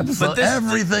away. Absolutely.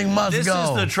 Everything must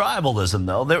go. This is the tribalism,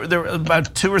 though. There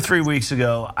about 2 or 3 weeks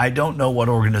ago, I don't know what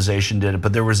organization did it,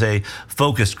 but there was a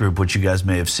focus group, which you guys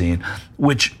may have seen,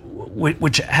 which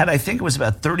had, I think it was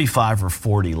about 35 or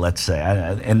 40, let's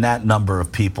say, in that number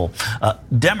of people,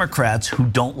 Democrats who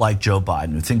don't like Joe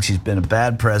Biden, who thinks he's been a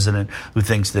bad president, who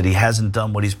thinks that he hasn't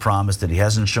done what he's promised, that he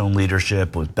hasn't shown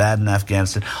leadership, was bad in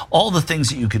Afghanistan, all the things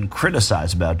that you can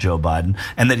criticize about Joe Biden,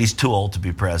 and that he's too old to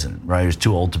be president, right? He's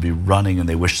too old to be running, and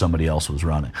they wish somebody else was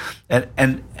running.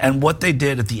 And what they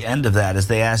did at the end of that is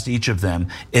they asked each of them,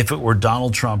 if it were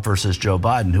Donald Trump versus Joe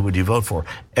Biden, who would you vote for?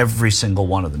 Every single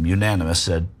one of them, unanimous,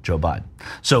 said Joe Biden.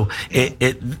 So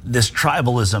this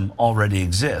tribalism already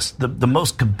exists. The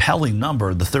most compelling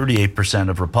number, the 38%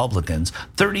 of Republicans,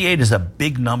 38 is a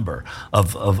big number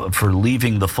for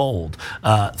leaving the fold.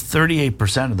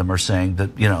 38% of them are saying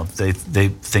that they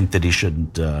think that he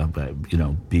shouldn't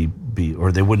be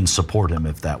or they wouldn't support him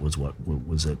if that was what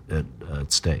was at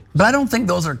stake. But I don't think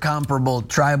those are comparable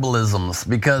tribalisms,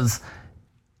 because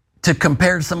to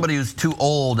compare to somebody who's too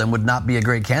old and would not be a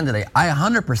great candidate, I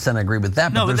 100% agree with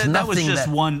that. But there's that was just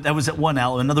one. That was at one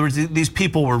element. In other words, these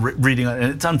people were reading, and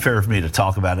it's unfair for me to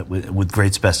talk about it with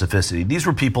great specificity. These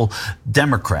were people,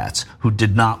 Democrats, who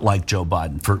did not like Joe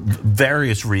Biden for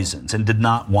various reasons and did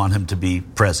not want him to be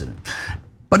president.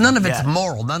 But none of it's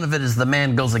moral. None of it is the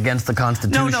man goes against the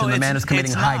Constitution. The man is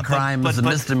committing high crimes and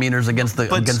misdemeanors against the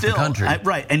country.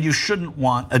 Right, and you shouldn't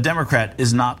want, a Democrat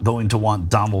is not going to want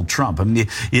Donald Trump. I mean,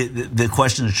 the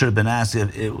question that should have been asked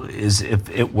is if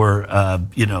it were,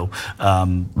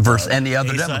 versus any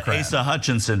other Democrat. Asa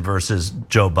Hutchinson versus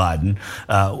Joe Biden,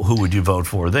 who would you vote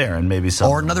for there? And maybe some.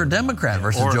 Or another Democrat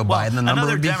versus Joe Biden. The number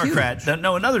would be huge.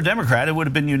 Another Democrat, it would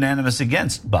have been unanimous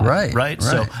against Biden. Right.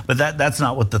 So, but that's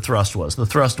not what the thrust was. The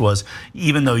thrust was,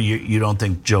 even though you don't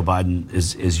think Joe Biden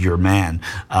is your man,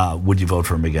 would you vote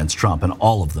for him against Trump? And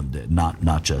all of them did,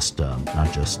 not just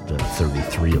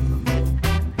 33 of them.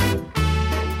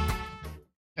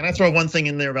 Can I throw one thing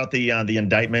in there about the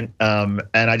indictment? And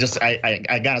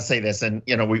I gotta say this, and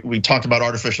we talked about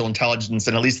artificial intelligence,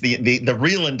 and at least the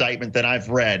real indictment that I've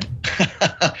read,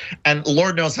 and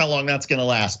Lord knows how long that's gonna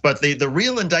last. But the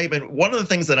real indictment, one of the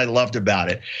things that I loved about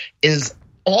it is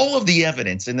all of the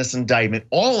evidence in this indictment,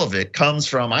 all of it comes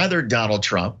from either Donald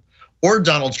Trump or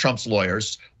Donald Trump's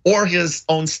lawyers or his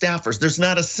own staffers. There's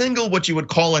not a single what you would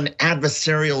call an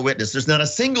adversarial witness. There's not a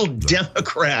single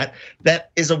Democrat that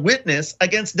is a witness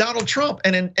against Donald Trump.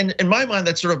 And in my mind,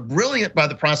 that's sort of brilliant by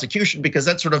the prosecution, because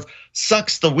that sort of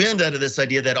sucks the wind out of this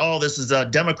idea that, this is a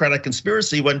Democratic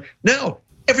conspiracy, when no,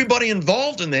 everybody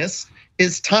involved in this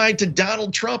is tied to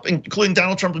Donald Trump, including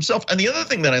Donald Trump himself. And the other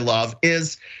thing that I love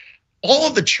is all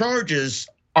of the charges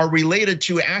are related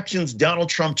to actions Donald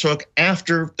Trump took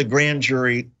after the grand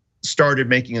jury started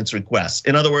making its requests.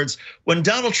 In other words, when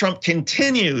Donald Trump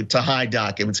continued to hide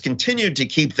documents, continued to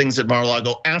keep things at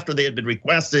Mar-a-Lago after they had been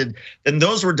requested, then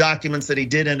those were documents that he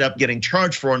did end up getting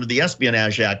charged for under the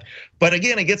Espionage Act. But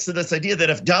again, it gets to this idea that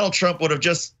if Donald Trump would have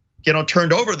just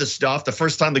turned over the stuff the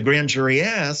first time the grand jury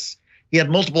asked, he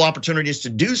had multiple opportunities to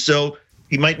do so,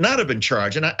 he might not have been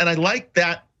charged. And I like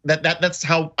that. That's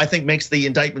how I think makes the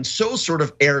indictment so sort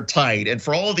of airtight. And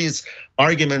for all of these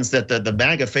arguments that the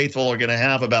MAGA faithful are going to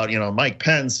have about Mike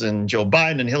Pence and Joe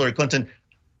Biden and Hillary Clinton,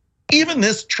 even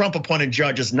this Trump-appointed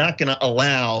judge is not going to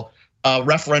allow a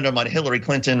referendum on Hillary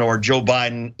Clinton or Joe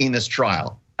Biden in this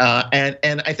trial.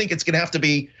 And I think it's going to have to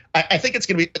be. I think it's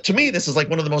going to be, to me, this is like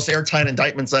one of the most airtight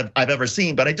indictments I've ever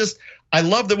seen. But I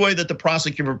love the way that the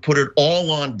prosecutor put it all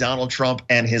on Donald Trump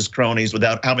and his cronies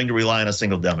without having to rely on a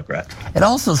single Democrat. It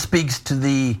also speaks to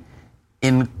the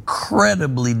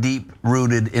incredibly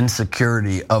deep-rooted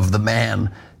insecurity of the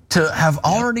man to have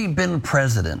already been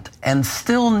president and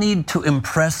still need to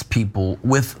impress people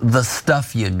with the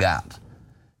stuff you got.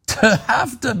 To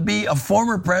have to be a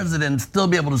former president, still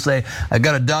be able to say, I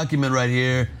got a document right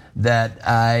here that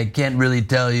I can't really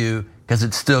tell you because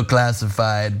it's still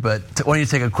classified, but when you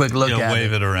take a quick look at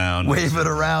wave it around. Wave it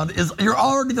around. You're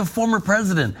already the former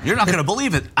president. You're not going to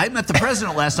believe it. I met the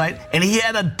president last night, and he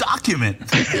had a document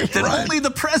that only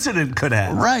the president could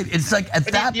have. Right. It's like at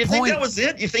that point. Do you think that was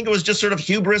it? You think it was just sort of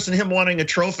hubris and him wanting a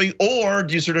trophy? Or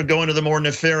do you sort of go into the more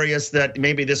nefarious that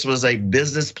maybe this was a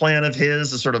business plan of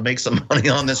his to sort of make some money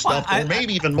on this stuff? Or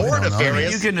maybe even more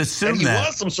nefarious. You can assume he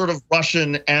was some sort of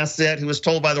Russian asset who was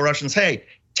told by the Russians, hey,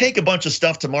 take a bunch of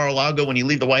stuff to Mar-a-Lago when you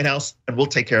leave the White House, and we'll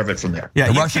take care of it from there.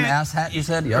 Yeah, the Russian ass hat, you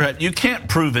said? Yep. Right, you can't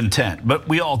prove intent, but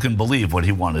we all can believe what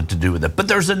he wanted to do with it. But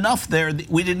there's enough there that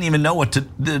we didn't even know what to,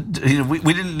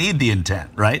 we didn't need the intent,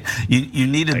 right? You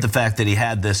needed the fact that he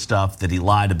had this stuff, that he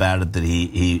lied about it, that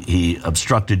he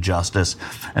obstructed justice,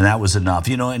 and that was enough.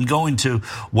 And going to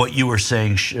what you were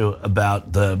saying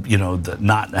about the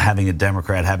not having a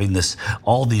Democrat, having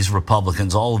all these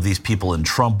Republicans, all of these people in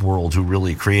Trump world who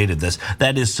really created this,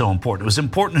 that is so important. It was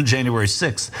important on January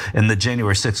 6th and the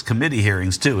January 6th committee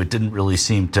hearings too. It didn't really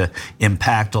seem to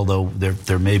impact, although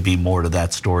there may be more to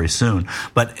that story soon.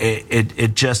 But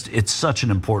it's such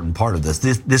an important part of this.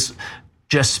 This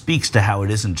just speaks to how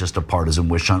it isn't just a partisan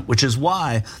witch hunt, which is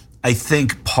why I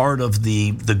think part of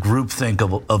the groupthink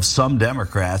of some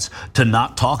Democrats to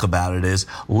not talk about it is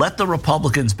let the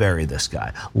Republicans bury this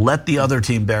guy. Let the other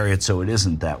team bury it so it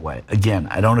isn't that way. Again,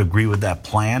 I don't agree with that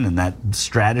plan and that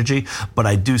strategy, but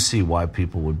I do see why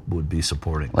people would be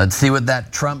supporting. Let's see what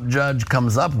that Trump judge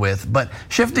comes up with. But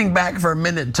shifting back for a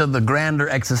minute to the grander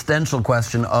existential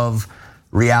question of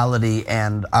reality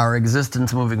and our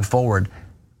existence moving forward,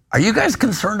 are you guys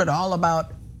concerned at all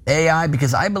about AI?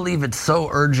 Because I believe it's so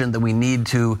urgent that we need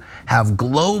to have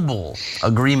global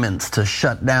agreements to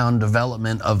shut down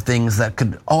development of things that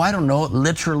could,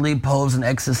 literally pose an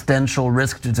existential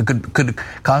risk, could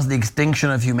cause the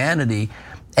extinction of humanity.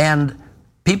 And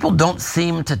people don't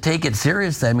seem to take it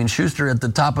seriously. I mean, Schuster, at the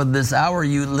top of this hour,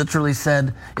 you literally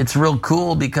said it's real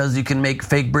cool because you can make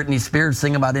fake Britney Spears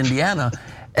sing about Indiana.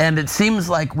 And it seems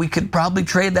like we could probably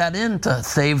trade that in to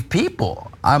save people.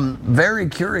 I'm very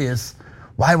curious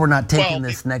why we're not taking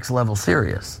this next level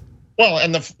serious. Well,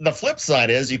 and the flip side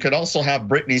is you could also have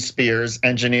Britney Spears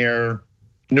engineer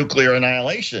nuclear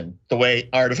annihilation the way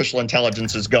artificial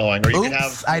intelligence is going. Or you could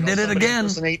have I did it again.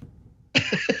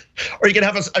 Or you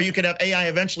could have AI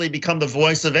eventually become the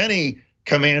voice of any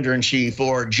commander-in-chief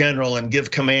or general and give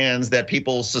commands that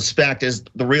people suspect is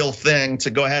the real thing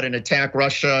to go ahead and attack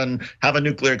Russia and have a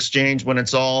nuclear exchange when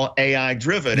it's all AI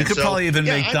driven. You could probably even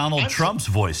make Donald Trump's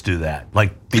voice do that,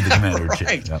 like be the commander-in-chief.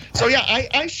 Right. Yep. So yeah,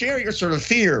 I share your sort of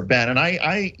fear, Ben, and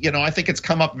I think it's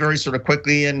come up very sort of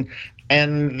quickly, and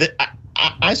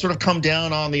I sort of come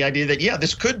down on the idea that,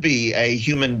 this could be a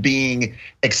human being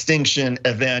extinction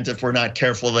event if we're not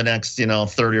careful the next,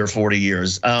 30 or 40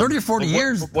 years. 30 or 40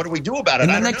 years? What do we do about it? In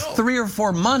the next 3 or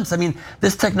 4 months, I mean,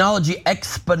 this technology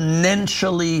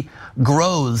exponentially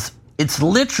grows. It's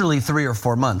literally 3 or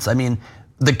 4 months. I mean,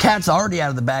 the cat's already out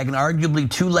of the bag and arguably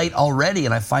too late already.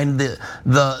 And I find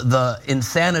the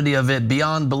insanity of it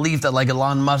beyond belief that like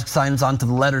Elon Musk signs onto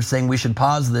the letter saying we should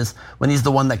pause this when he's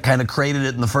the one that kind of created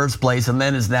it in the first place and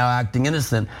then is now acting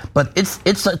innocent. But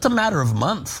it's a matter of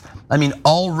months. I mean,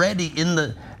 already in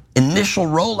the initial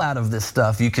rollout of this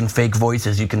stuff, you can fake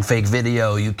voices, you can fake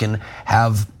video, you can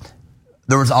have.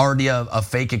 There was already a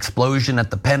fake explosion at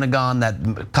the Pentagon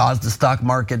that caused the stock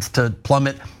markets to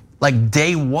plummet. Like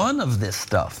day one of this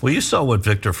stuff. Well, you saw what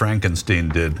Victor Frankenstein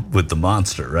did with the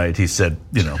monster, right? He said,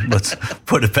 let's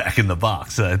put it back in the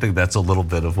box. And I think that's a little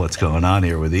bit of what's going on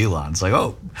here with Elon. It's like,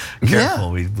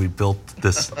 careful, we built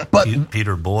this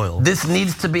Peter Boyle. This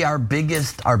needs to be our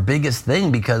biggest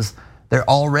thing because there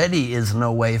already is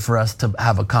no way for us to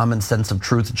have a common sense of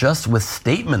truth just with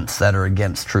statements that are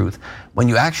against truth. When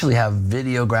you actually have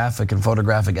videographic and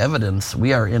photographic evidence,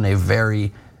 we are in a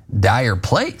very dire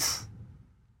place.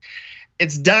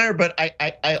 It's dire, but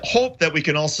I hope that we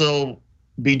can also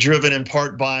be driven in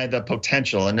part by the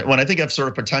potential. And when I think of sort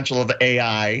of potential of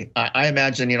AI, I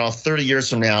imagine, 30 years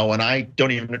from now when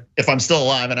if I'm still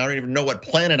alive and I don't even know what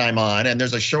planet I'm on, and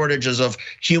there's a shortages of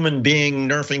human being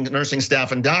nursing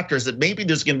staff and doctors, that maybe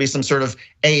there's gonna be some sort of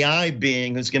AI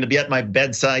being who's gonna be at my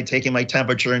bedside, taking my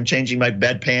temperature and changing my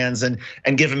bedpans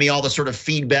and giving me all the sort of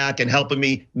feedback and helping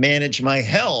me manage my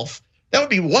health. That would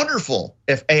be wonderful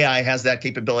if AI has that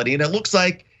capability, and it looks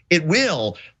like it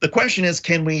will. The question is,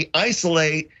 can we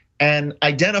isolate and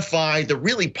identify the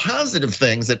really positive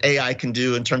things that AI can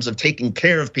do in terms of taking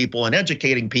care of people and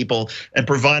educating people and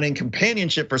providing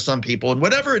companionship for some people, and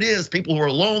whatever it is, people who are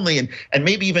lonely, and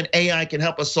maybe even AI can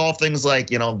help us solve things like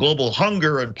global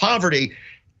hunger and poverty.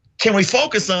 Can we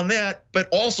focus on that, but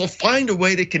also find a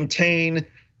way to contain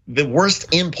the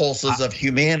worst impulses of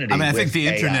humanity. I mean, I think the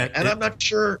AI. internet, and I'm not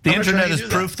sure. The I'm not sure internet how you is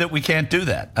do proof that we can't do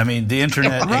that. I mean, the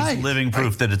internet Right. is living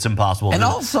proof that it's impossible. And to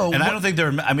do. also, and I don't think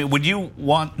there. I mean, would you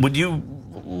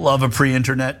love a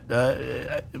pre-internet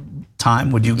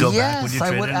time? Would you go back? Would you yes, I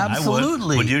trade would in?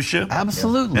 absolutely. Would you, Shu?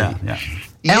 Absolutely. Yeah. Yeah. And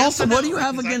Yes also, and what no, do you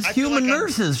have because against I feel human like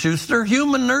nurses, Schuster?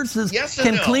 Human nurses Yes and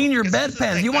can no, clean your because that's the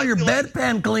bedpan. thing. You want I your feel like-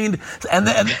 bedpan cleaned, and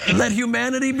then let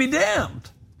humanity be damned.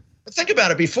 Think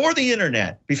about it. Before the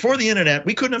internet,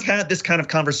 we couldn't have had this kind of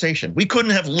conversation. We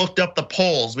couldn't have looked up the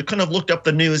polls. We couldn't have looked up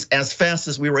the news as fast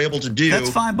as we were able to do. That's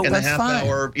fine, but in that's the half fine.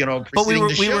 hour, But we preceding were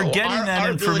the show. getting that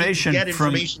our information ability to get from-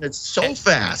 information. It's so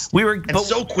fast. But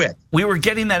so quick. We were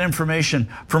getting that information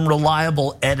from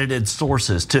reliable edited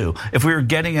sources too. If we were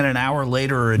getting it an hour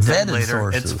later or a day Vetted later,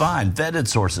 sources. it's fine. Vetted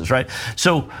sources, right?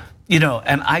 So,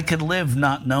 and I could live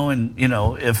not knowing,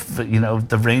 if,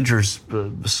 the Rangers,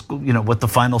 what the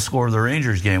final score of the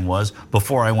Rangers game was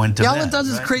before I went to bed. All it does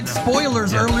is right? create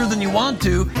spoilers earlier than you want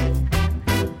to.